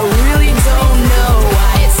 I really don't know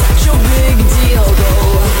why it's such a big deal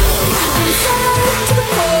though. I'm sad to the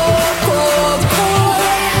core, core,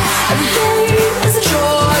 core. Every day is a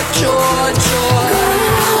chore, chore, chore.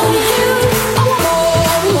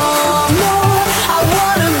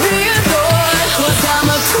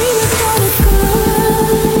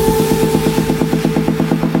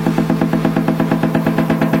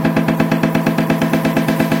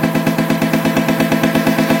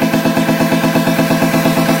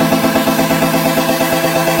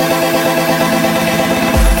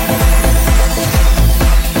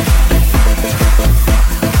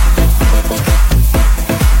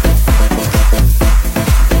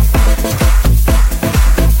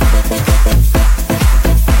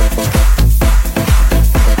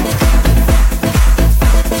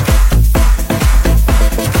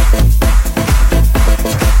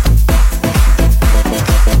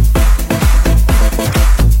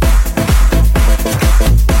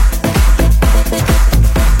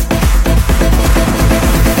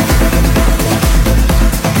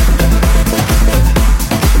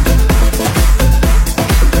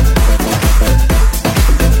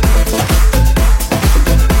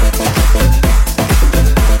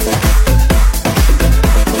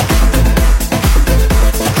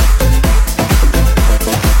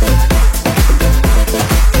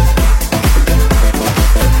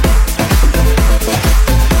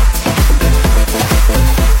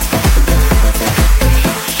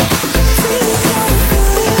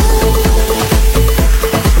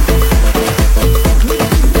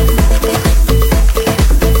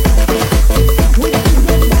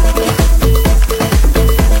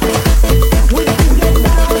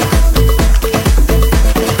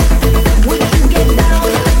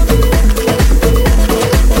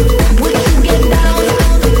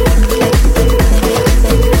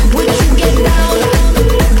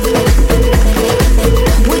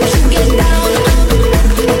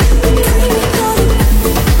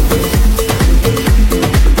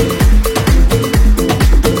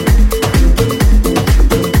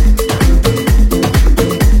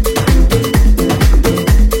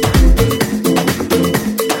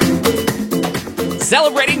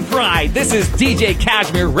 Celebrating Pride, this is DJ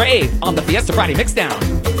Cashmere Rave on the Fiesta Friday Mixdown.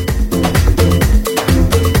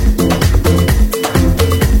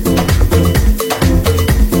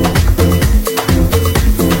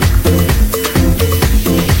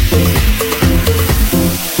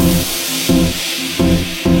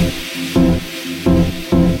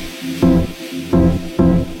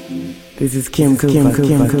 This is Kim Cooper. I'll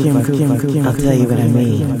tell you what I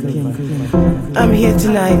mean. I'm here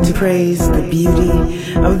tonight to praise the beauty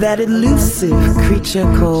of that elusive creature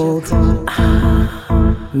called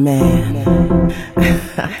man.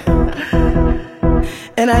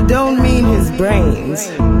 And I don't mean his brains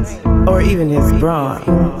or even his brawn.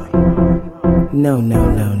 No, no,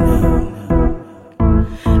 no,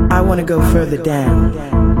 no. I want to go further down.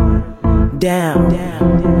 Down.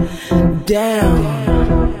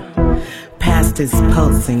 Past his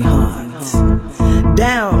pulsing heart,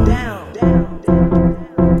 down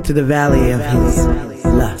to the valley of his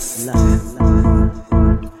lust.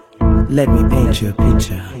 Let me paint you a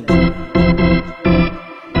picture.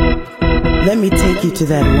 Let me take you to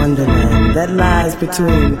that wonderland that lies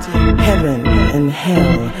between heaven and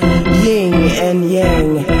hell, yin and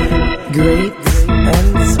yang, great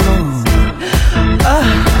and small.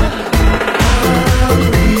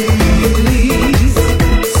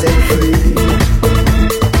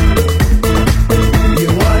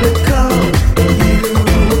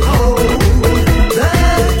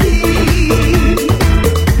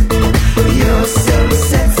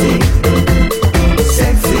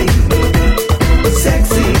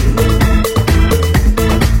 Sexy.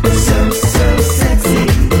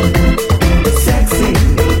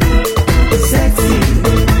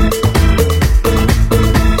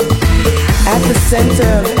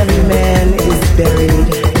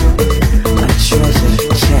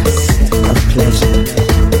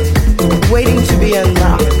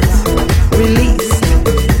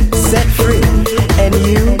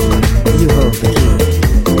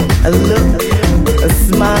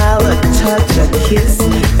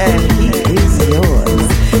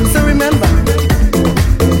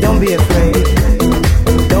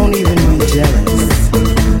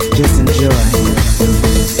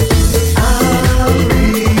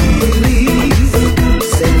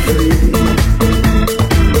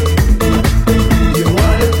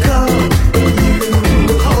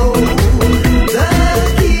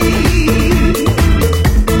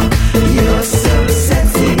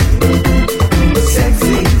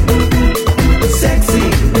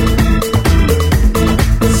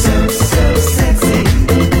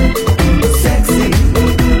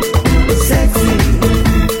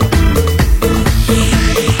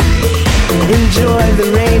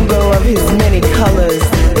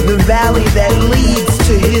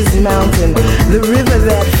 river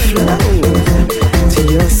that flows to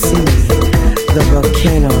your sea, the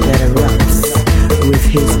volcano that erupts with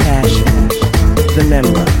his passion, the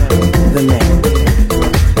member, the man.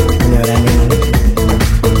 You know what I mean?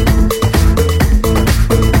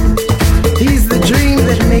 He's the dream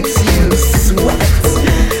that makes you sweat.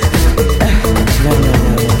 No,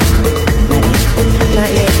 not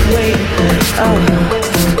yet. Wait. Oh,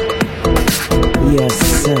 you're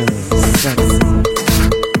so sexy.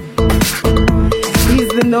 He's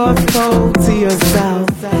the North Pole to your south.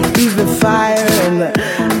 He's the fire and the...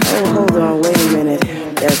 Oh, hold on, wait a minute.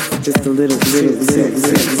 That's just a little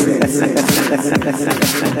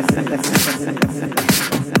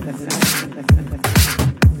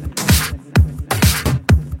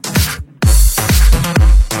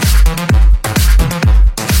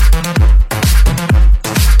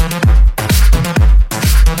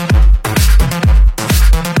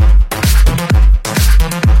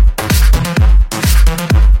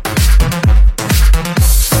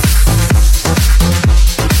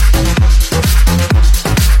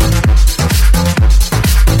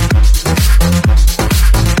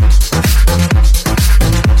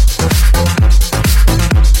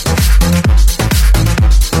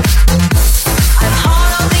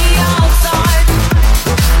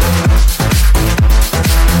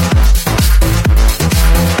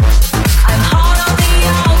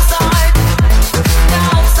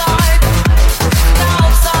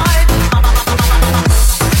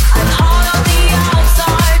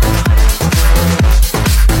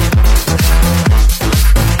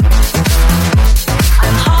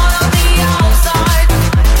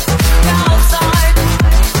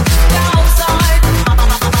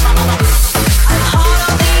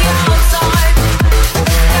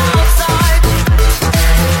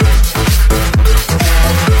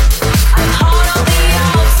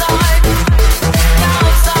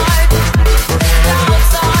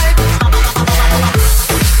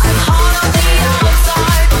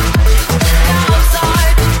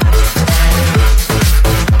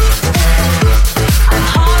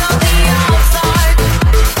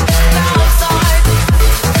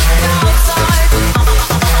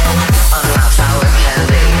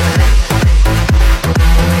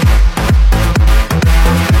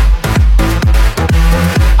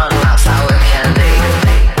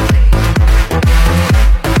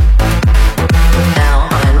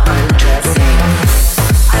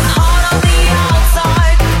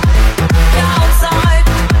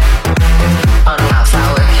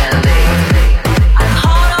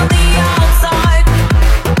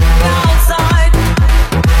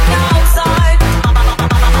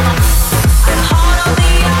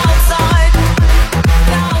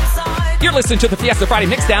Listen to the Fiesta Friday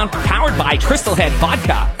Mixdown, powered by Crystal Head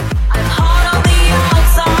Vodka.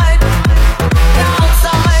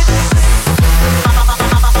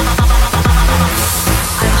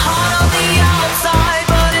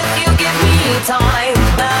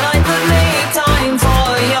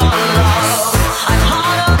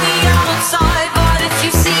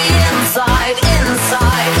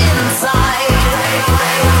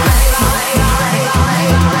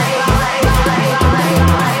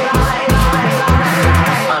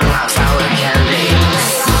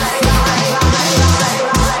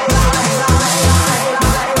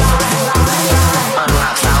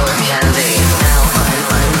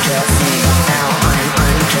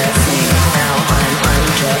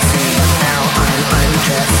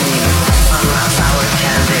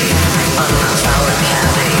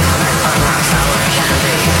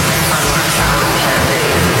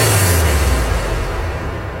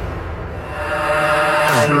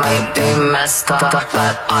 Messed up,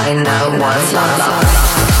 but I know what's love.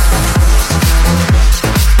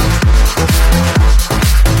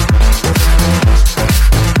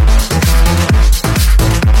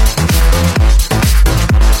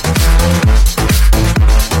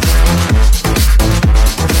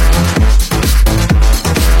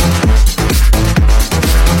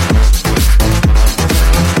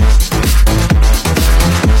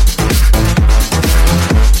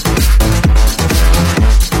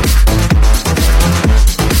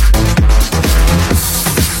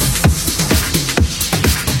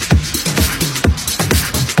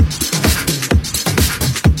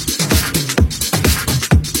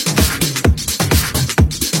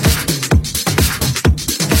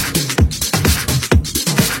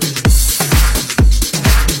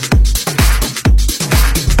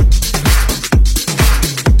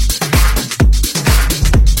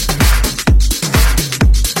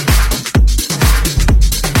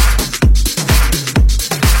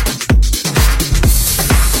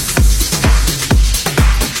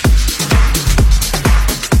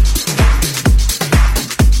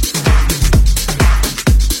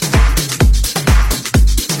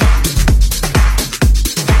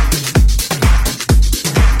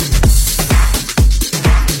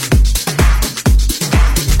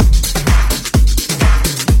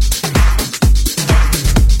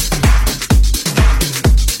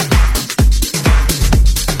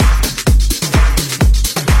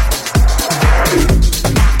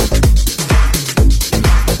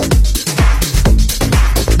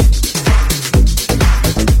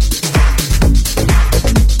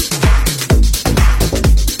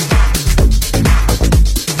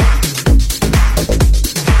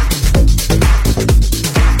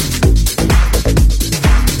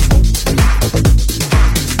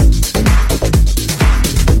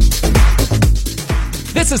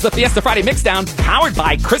 This is the Fiesta Friday Mixdown, powered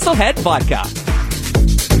by Crystal Head Vodka.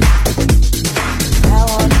 I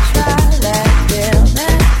wanna try that bill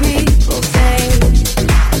that people say.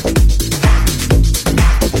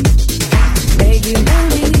 Make you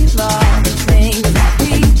believe all the things that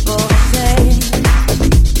people say.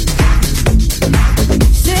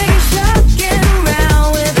 Sick of shocking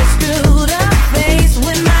around with a screwed up face,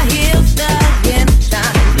 with my heels dug in,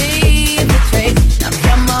 trying to leave a trace. Now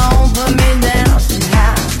come on, put me down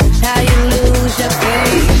somehow. How you lose your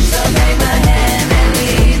faith? So take my hand and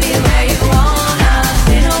lead me where you wanna.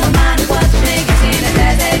 Say no matter what's making scene, and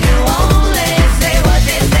that they do only say what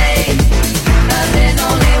they say. 'Cause there's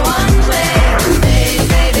only one way. They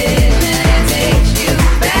say vision, it takes you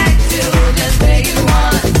back to just where you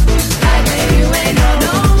want. Like where you ain't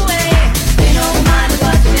no way. Say no matter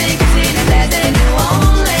what's making scene, and that they do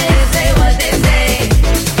only say what they say.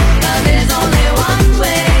 'Cause there's only one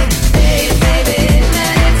way. They say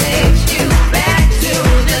vision, it takes you back to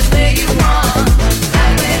just where you want.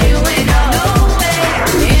 Like where you ain't no way.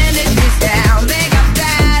 Industry style, they got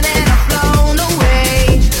bad and I've flown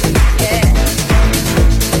away. Yeah.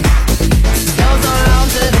 So long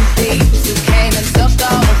to the thieves who came and took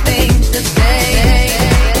all the things to say.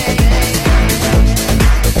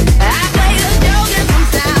 I play the joker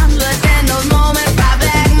sometimes, but then those moments fly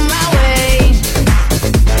back my way.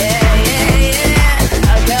 Yeah.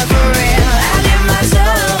 Cause for real, I give my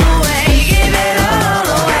soul away, give it all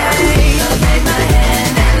away. So take my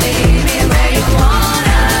hand and lead me where you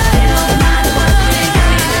wanna. No matter what they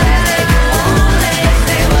only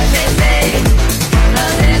say what they say.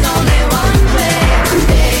 'Cause there's only one way.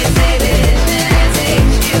 They say vision, it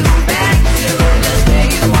takes you back to just where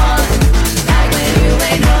you want. Like when you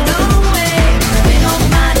ain't no way. No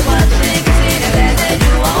matter what they say, that they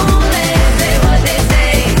do only say what they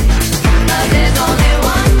say. 'Cause there's only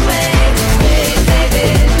one way. They say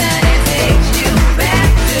vision, it takes you back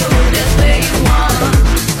to just where you want.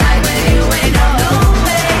 Like when you ain't no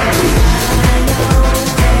way.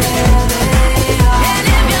 And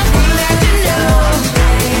if you think that you know,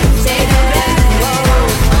 take the back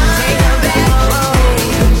road, take the back road.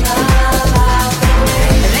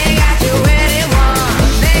 They got you where they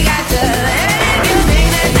want, they got you. And if you think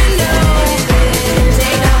that you know,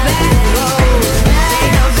 take the back road,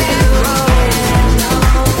 take the back road.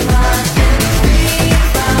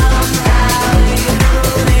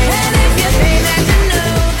 And if you think that you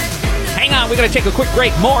know. Hang on, we're going to take a quick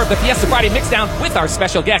break. More of the Fiesta Friday Mixdown with our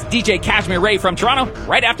special guest, DJ Kashmir Ray from Toronto,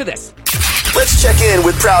 right after this. Let's check in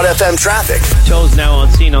with Proud FM traffic. Tolls now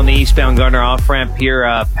on scene on the eastbound Gardner off-ramp here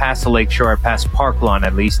past the Lakeshore, past Park Lawn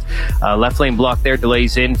at least. Left lane block there,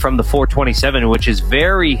 delays in from the 427, which is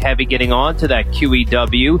very heavy getting on to that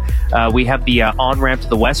QEW. We have the on-ramp to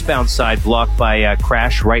the westbound side blocked by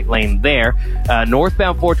crash, right lane there.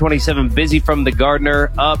 Northbound 427 busy from the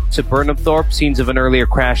Gardner up to Burnhamthorpe. Scenes of an earlier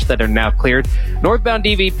crash that are now cleared. Northbound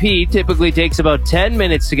DVP typically takes about 10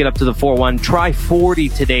 minutes to get up to the 401. Try 40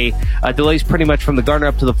 today. Delays pretty much from the Gardner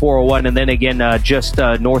up to the 401, and then again just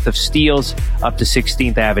north of Steeles up to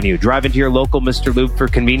 16th Avenue. Drive into your local Mr. Lube for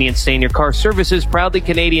convenience. Stay in your car. Services proudly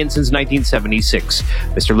Canadian since 1976.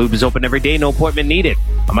 Mr. Lube is open every day. No appointment needed.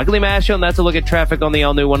 I'm Michael Masho, and that's a look at traffic on the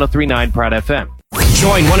all-new 103.9 Proud FM.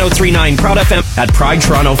 Join 103.9 Proud FM at Pride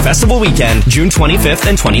Toronto Festival Weekend, June 25th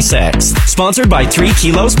and 26th. Sponsored by 3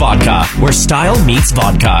 Kilos Vodka, where style meets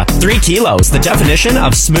vodka. 3 Kilos, the definition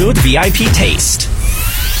of smooth VIP taste.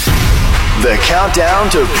 The countdown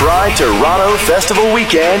to Pride Toronto Festival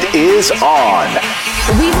Weekend is on.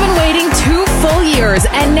 We've been waiting 2 full years,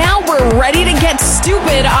 and now we're ready to get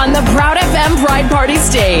stupid on the Proud FM Pride Party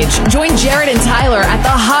stage. Join Jared and Tyler at the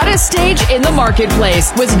hottest stage in the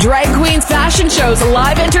marketplace with drag queens, fashion shows,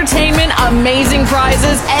 live entertainment, amazing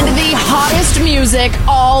prizes, and the hottest music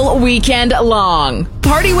all weekend long.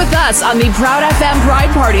 Party with us on the Proud FM Pride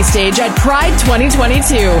Party stage at Pride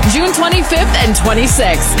 2022, June 25th and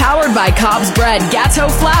 26th. Powered by Cobb's Bread, Gateau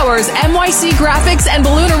Flowers, NYC Graphics, and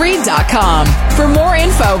Balloonery.com. For more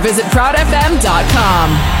info, visit ProudFM.com.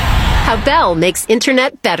 How Bell makes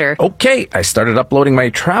internet better. Okay, I started uploading my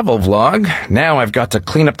travel vlog. Now I've got to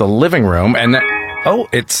clean up the living room and oh,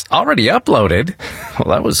 it's already uploaded. Well,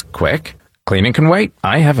 that was quick. Cleaning can wait.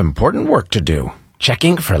 I have important work to do.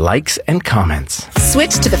 Checking for likes and comments.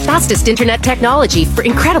 Switch to the fastest internet technology for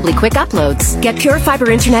incredibly quick uploads. Get Pure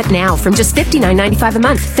Fiber internet now from just $59.95 a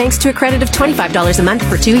month, thanks to a credit of $25 a month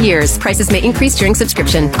for 2 years. Prices may increase during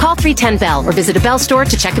subscription. Call 310-BELL or visit a Bell store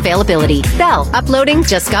to check availability. Bell, uploading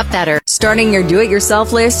just got better. Starting your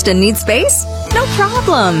do-it-yourself list and need space? No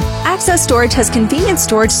problem. Access Storage has convenient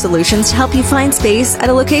storage solutions to help you find space at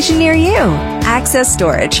a location near you. Access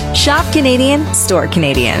Storage. Shop Canadian, store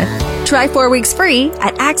Canadian. Try 4 weeks free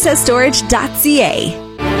at accessstorage.ca.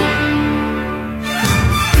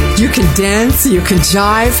 You can dance, you can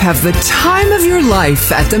jive, have the time of your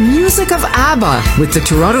life at the music of ABBA with the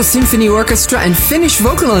Toronto Symphony Orchestra and Finnish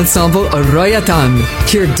vocal ensemble Royatan.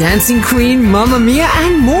 Hear Dancing Queen, Mamma Mia,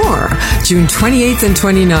 and more. June 28th and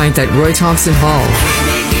 29th at Roy Thompson Hall.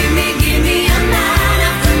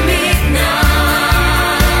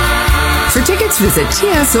 For tickets, visit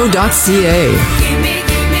tso.ca.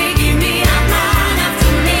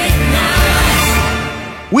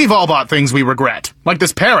 We've all bought things we regret, like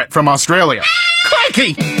this parrot from Australia.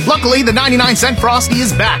 Crikey! Luckily, the 99-cent Frosty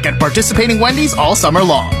is back at participating Wendy's all summer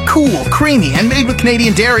long. Cool, creamy, and made with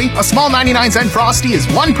Canadian dairy, a small 99-cent Frosty is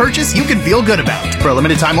one purchase you can feel good about. For a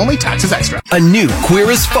limited time only, taxes extra. A new Queer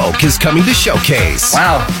as Folk is coming to Showcase.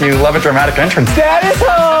 Wow, you love a dramatic entrance. Dad is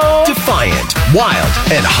home! Defiant, wild,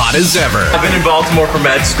 and hot as ever. I've been in Baltimore for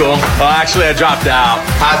med school. Well, actually, I dropped out.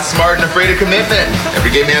 Hot, smart, and afraid of commitment.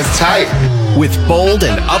 Every gay man's type. With bold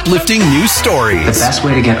and uplifting new stories. The best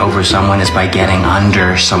way to get over someone is by getting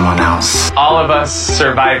under someone else. All of us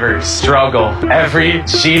survivors struggle every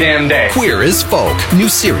damn day. Queer as Folk. New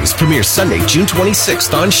series premieres Sunday, June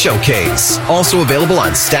 26th on Showcase. Also available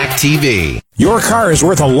on Stack TV. Your car is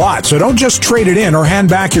worth a lot, so don't just trade it in or hand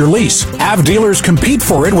back your lease. Have dealers compete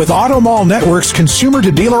for it with Automall Network's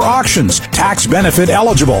consumer-to-dealer auctions. Tax benefit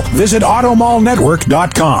eligible. Visit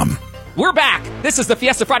automallnetwork.com. We're back. This is the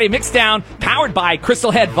Fiesta Friday Mixdown, powered by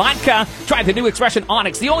Crystal Head Vodka. Try the new expression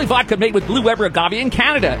Onyx, the only vodka made with blue Weber agave in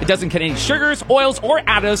Canada. It doesn't contain sugars, oils, or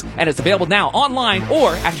additives, and it's available now online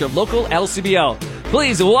or at your local LCBO.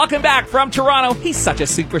 Please welcome back from Toronto. He's such a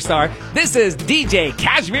superstar. This is DJ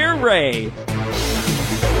Kashmir Ray.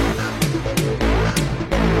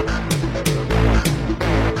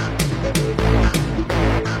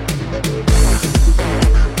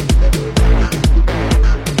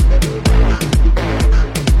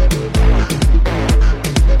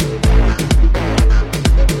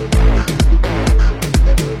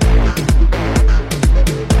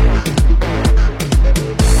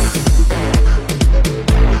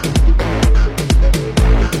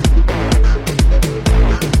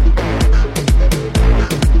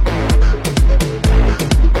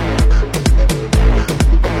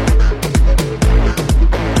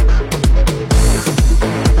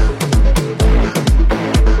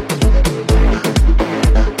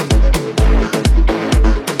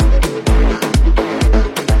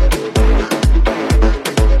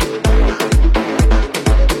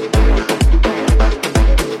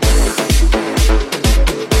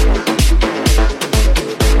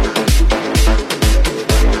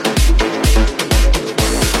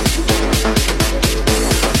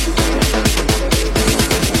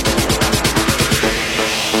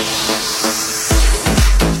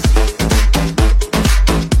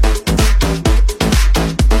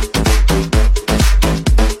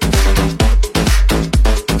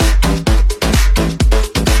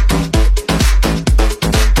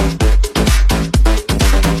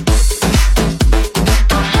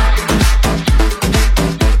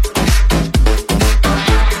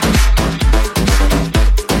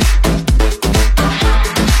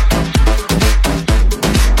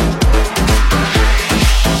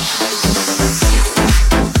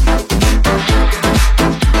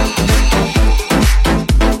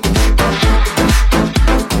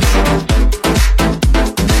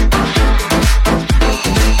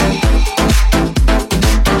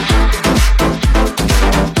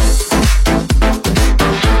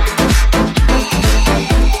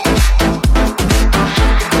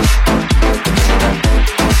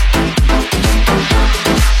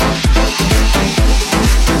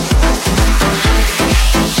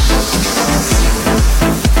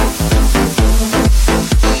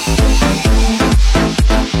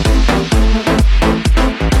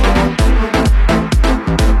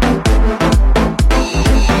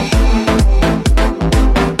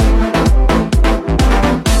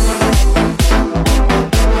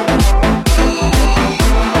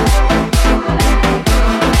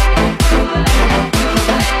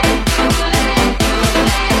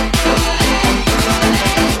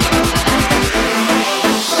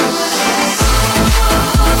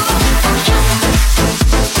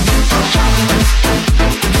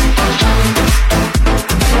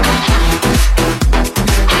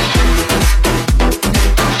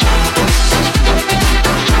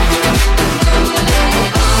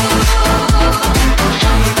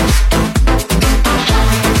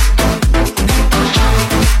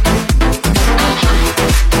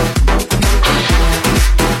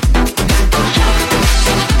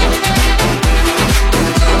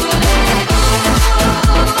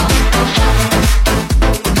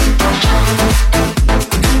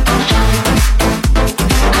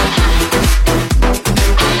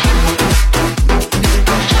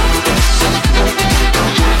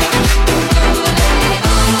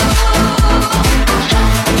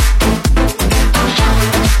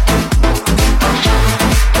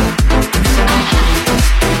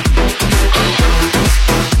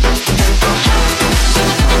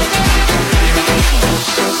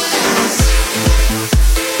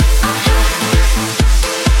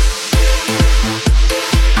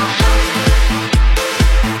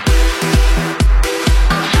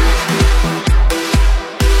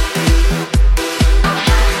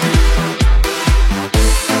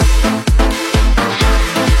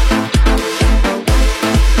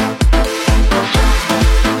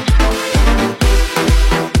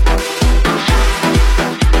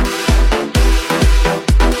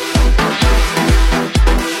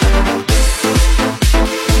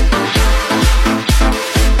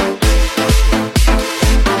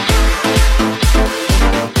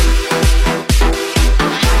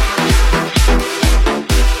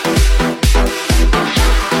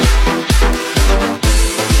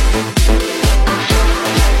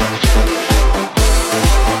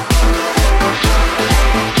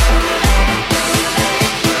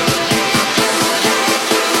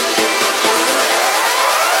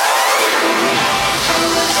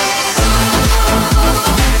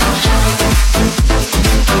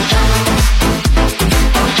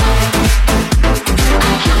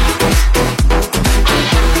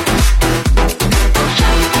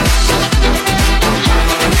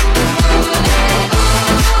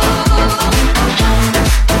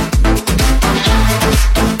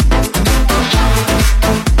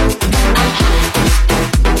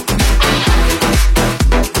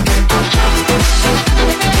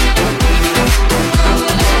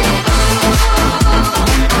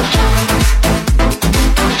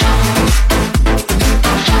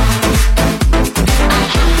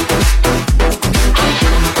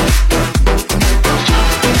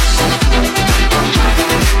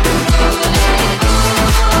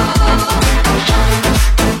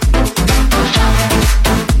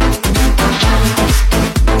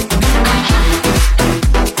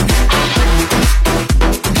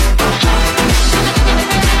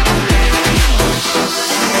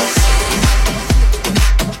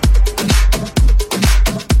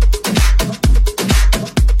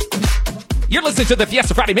 listening to the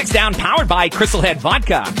Fiesta Friday Mixdown, powered by Crystal Head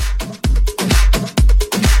Vodka.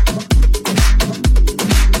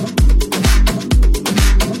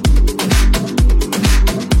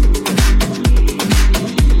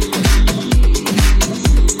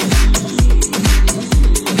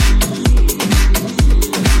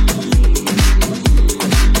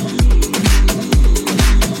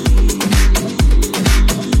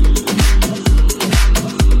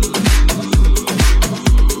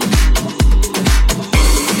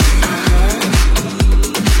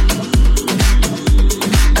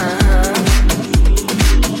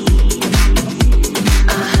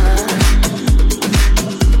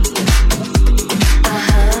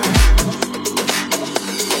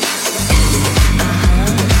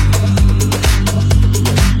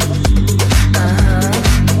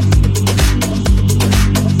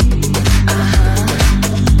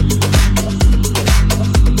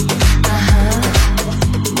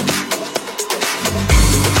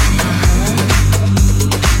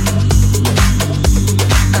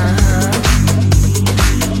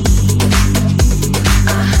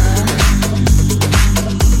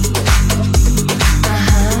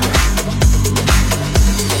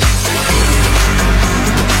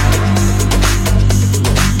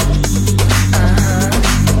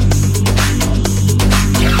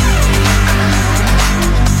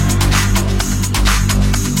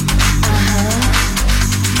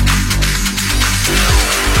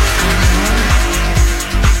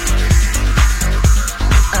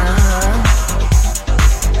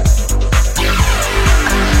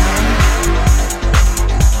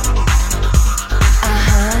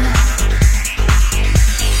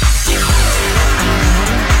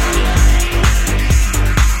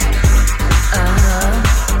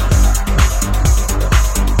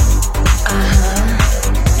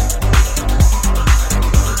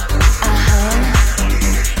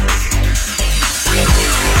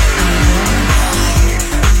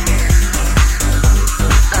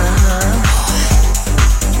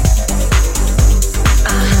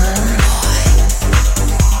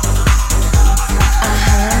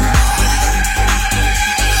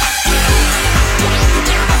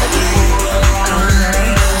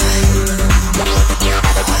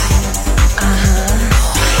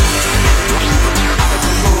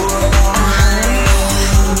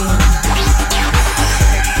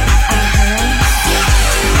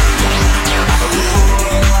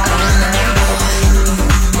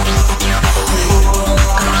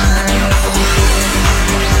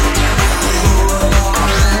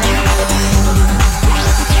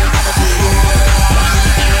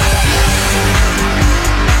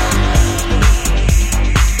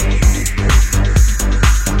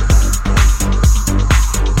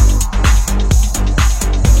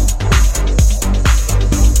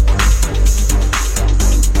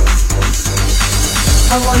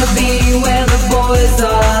 I wanna be where the boys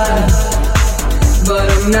are, but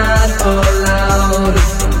I'm not allowed.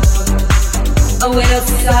 Away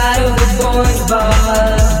outside of the boys' bar,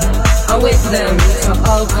 I wait for them to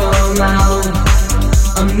all come out.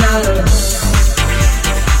 I'm not a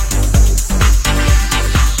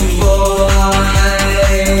boy,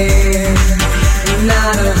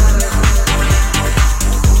 not a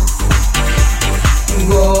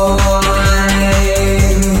boy.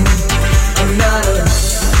 I'm not a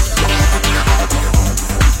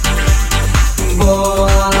boy,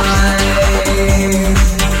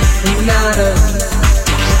 not a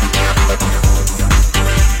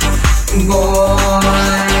boy.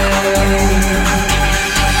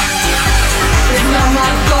 It's not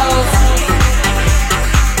my fault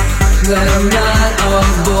that I'm not a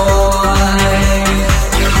boy.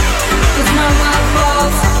 It's not my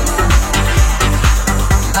fault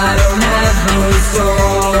I don't have those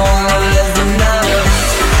toys. I'm not a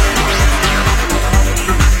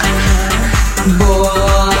boy.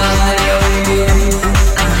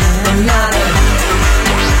 I'm not a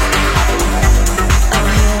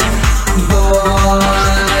boy.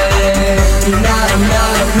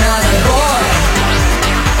 Not a boy.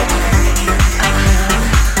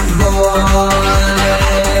 Boy.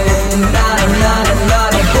 Not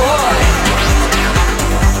a boy.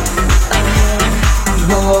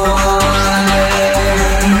 Boy.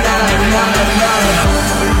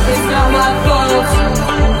 It's not my fault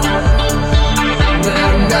that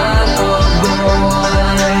I'm not a boy.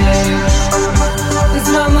 It's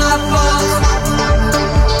not my fault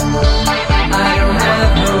I don't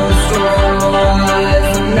have no toys.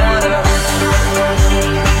 I'm not a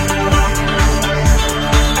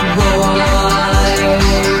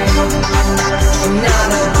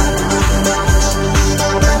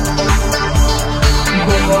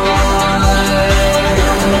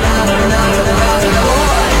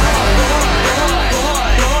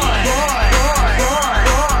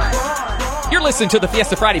listen to the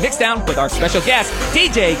Fiesta Friday Mixdown with our special guest,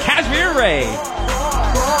 DJ Kashmir Ray.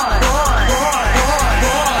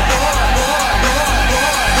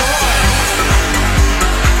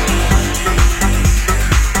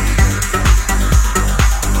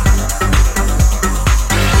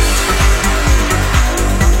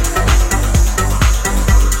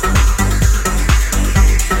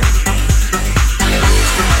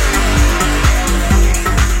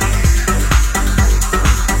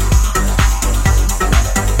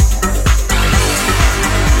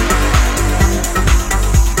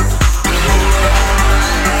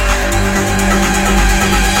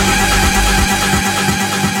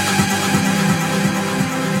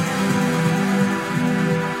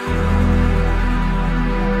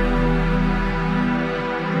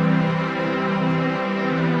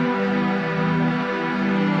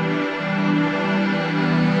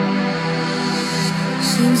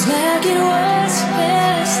 Seems like it was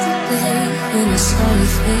yesterday when I saw your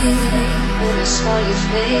face. When I saw your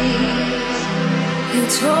face, you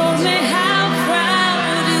told me how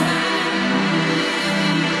proud you were.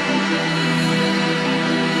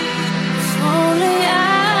 If only I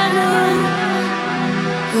knew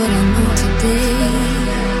what I know today.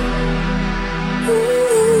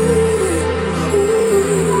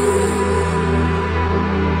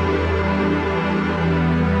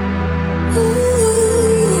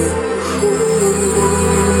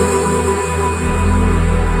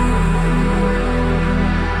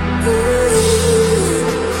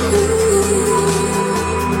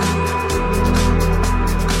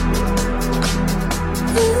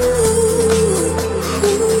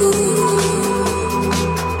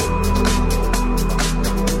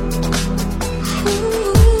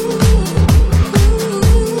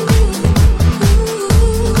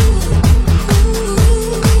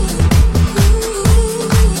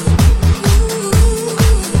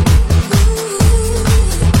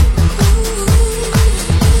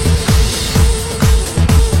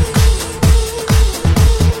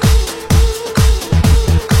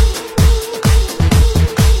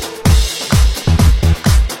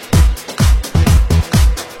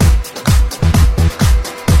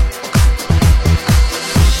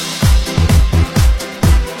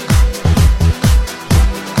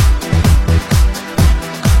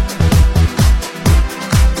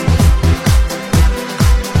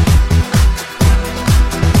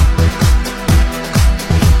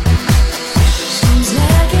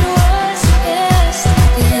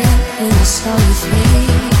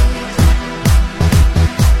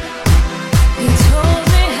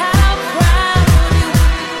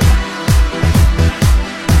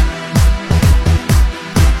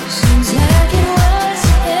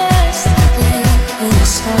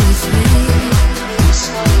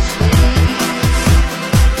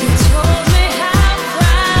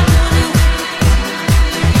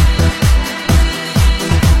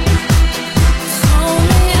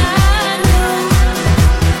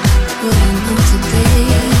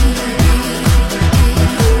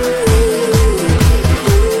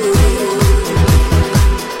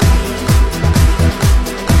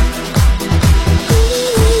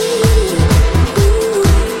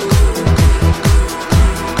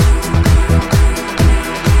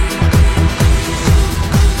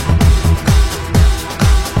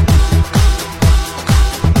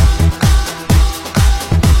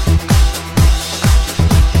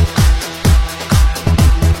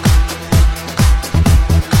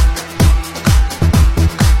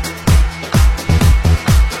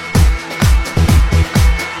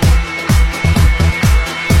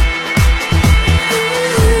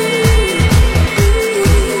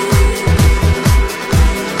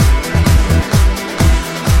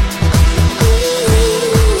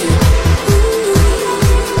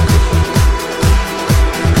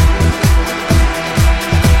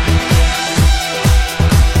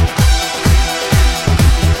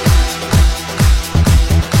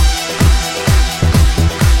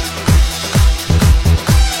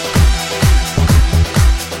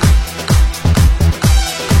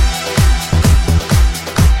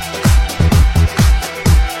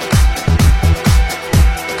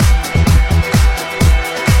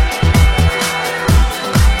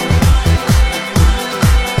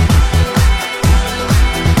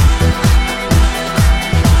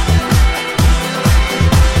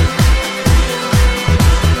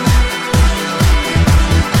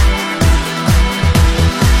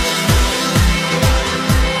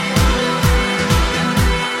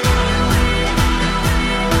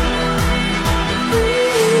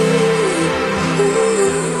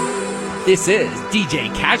 This is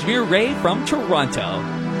DJ Kashmir Ray from Toronto.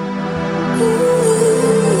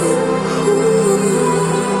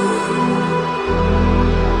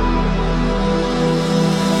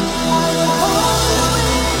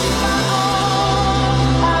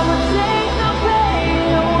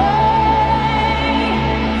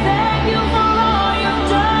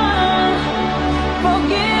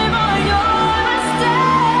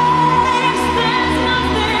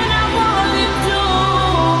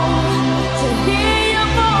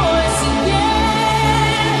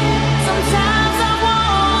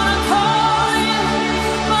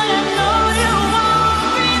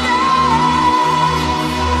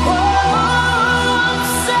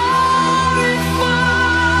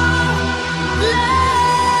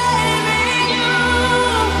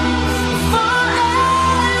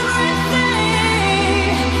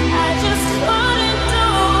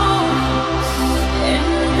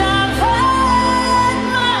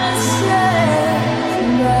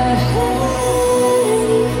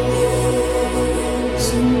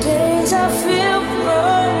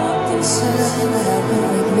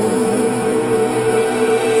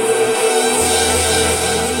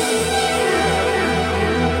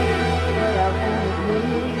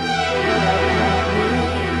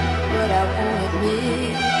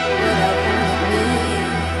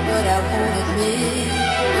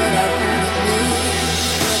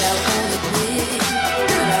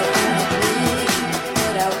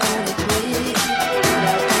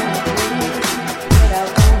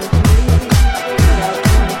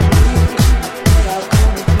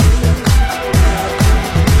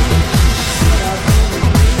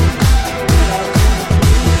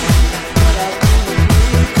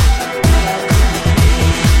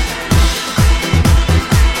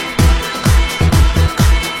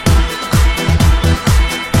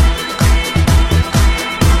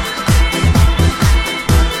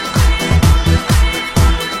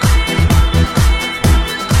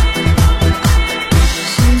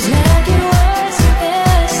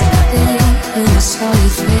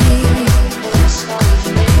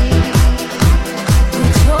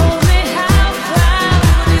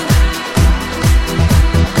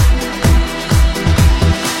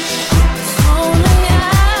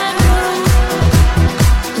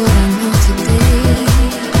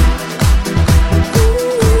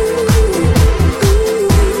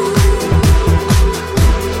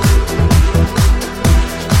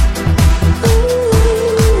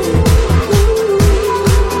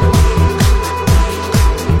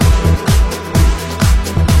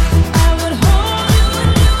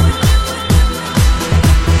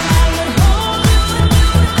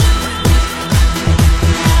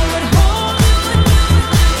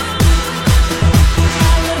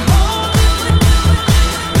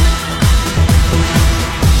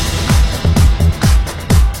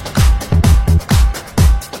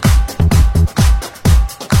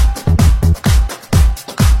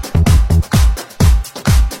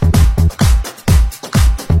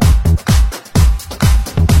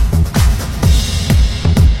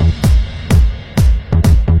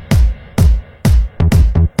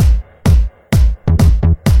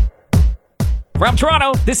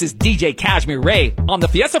 Toronto, this is DJ Cashmere Ray on the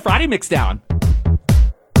Fiesta Friday Mixdown.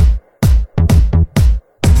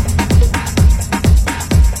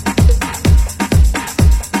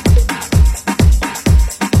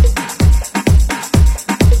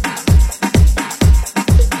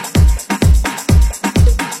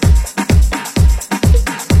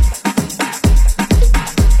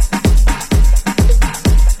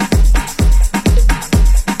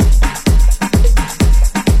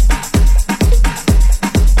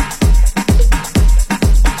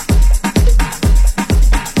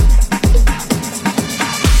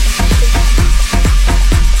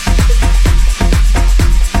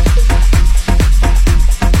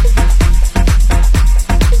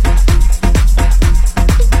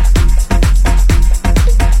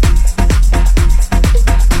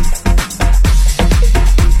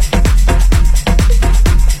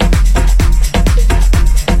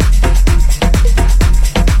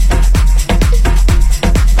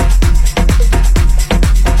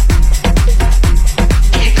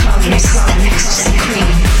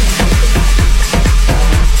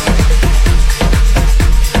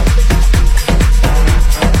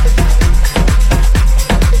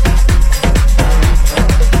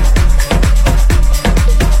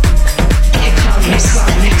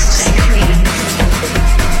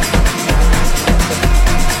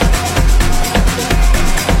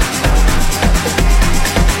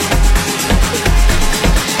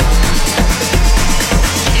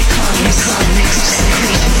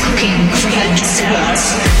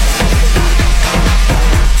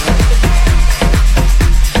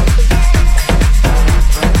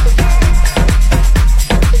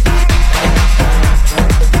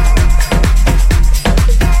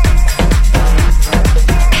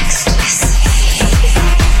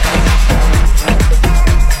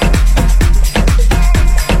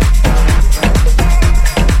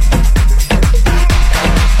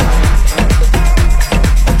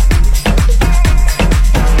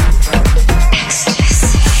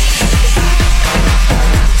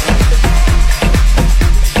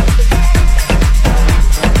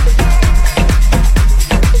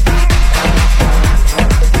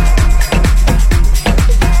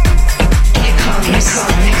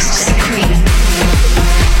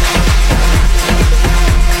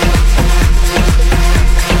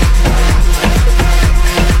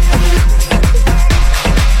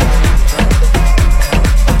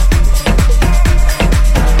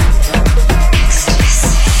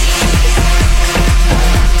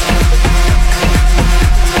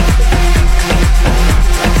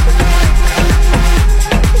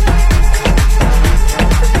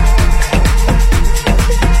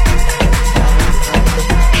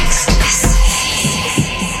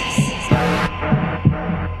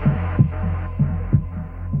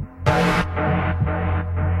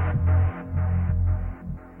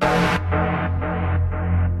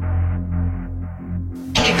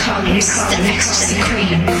 the next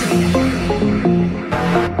cream.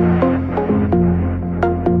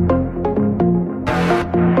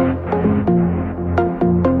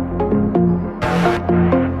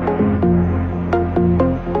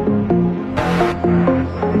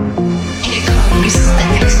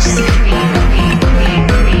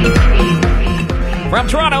 From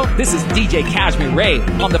Toronto, this is DJ Cashmere Ray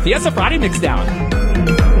on the Fiesta Friday Mixdown.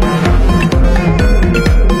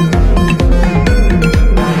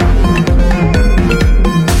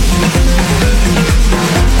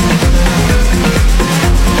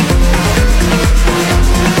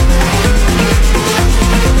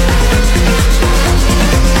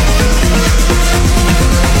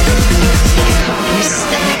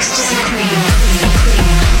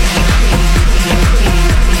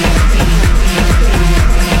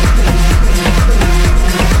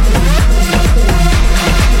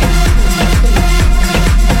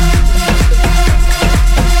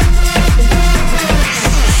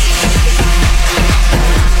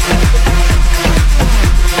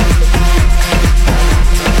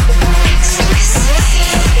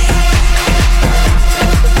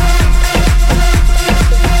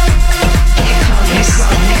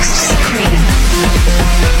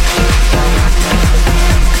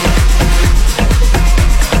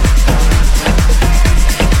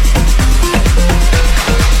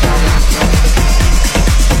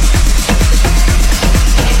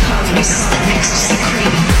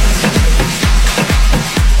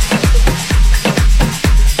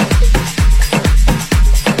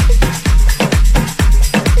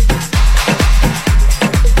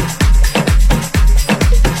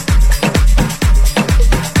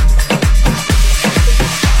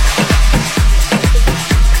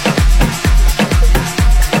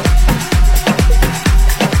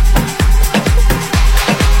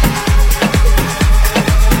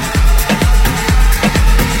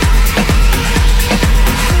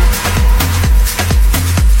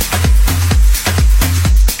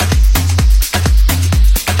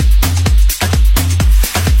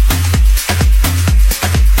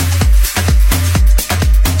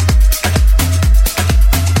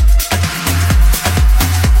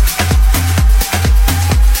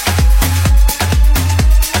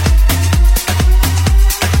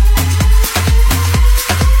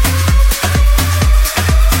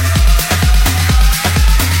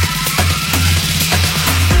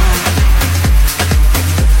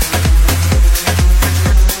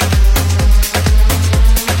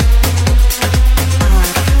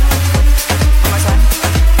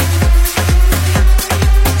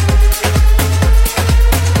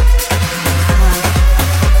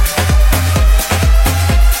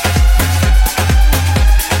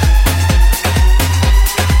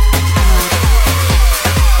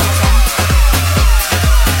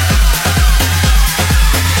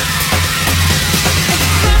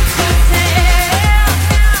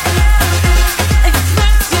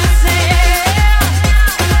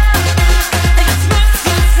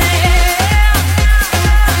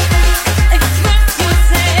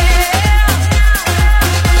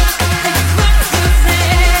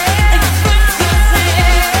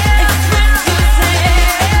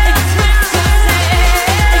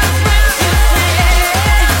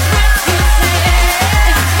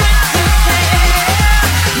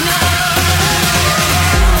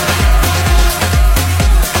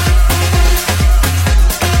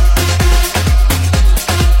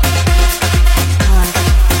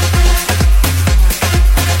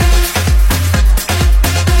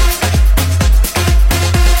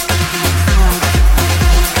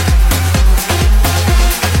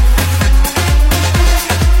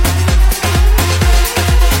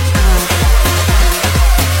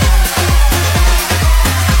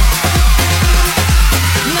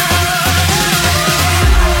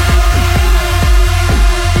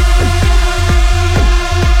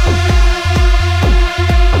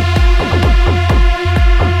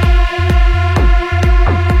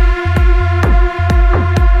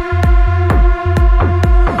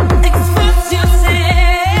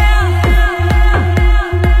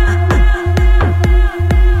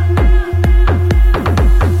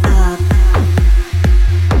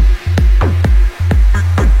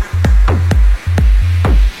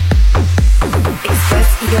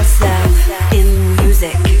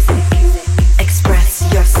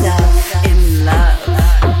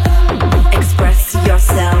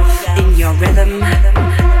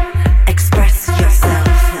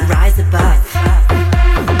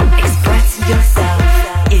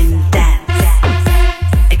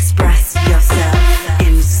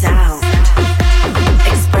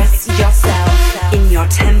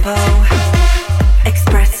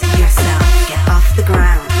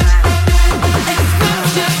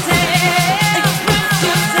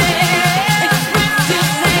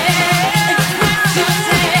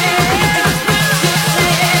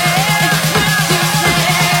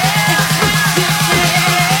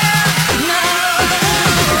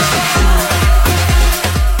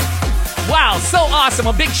 awesome.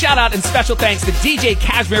 A big shout out and special thanks to DJ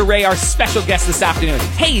Cashmere Ray, our special guest this afternoon.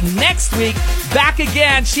 Hey, next week, back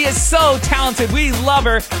again. She is so talented. We love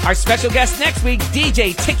her. Our special guest next week,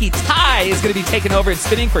 DJ Tiki Tai, is going to be taking over and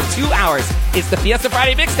spinning for 2 hours. It's the Fiesta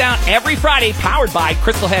Friday Mixdown every Friday, powered by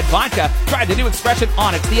Crystal Head Vodka. Try the new expression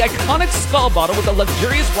Onyx, the iconic skull bottle with a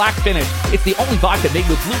luxurious black finish. It's the only vodka made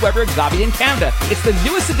with Blue Weber agave in Canada. It's the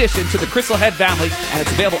newest addition to the Crystal Head family, and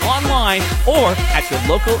it's available online or at your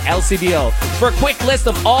local LCBO. For a quick list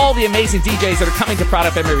of all the amazing DJs that are coming to Proud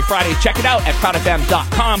FM every Friday, check it out at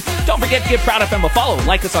ProudFM.com. Don't forget to give Proud FM a follow.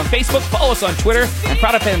 Like us on Facebook, follow us on Twitter, and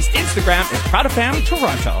Proud FM's Instagram is Proud FM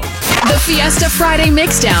Toronto. The Fiesta Friday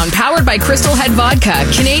Mixdown, powered by Crystal Head Vodka,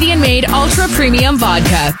 Canadian-made ultra-premium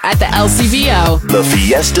vodka at the LCBO. The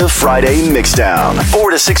Fiesta Friday Mixdown,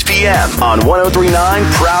 4 to 6 p.m. on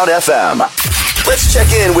 103.9 Proud FM. Let's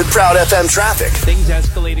check in with Proud FM traffic. Things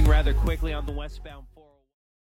escalating rather quickly on the westbound.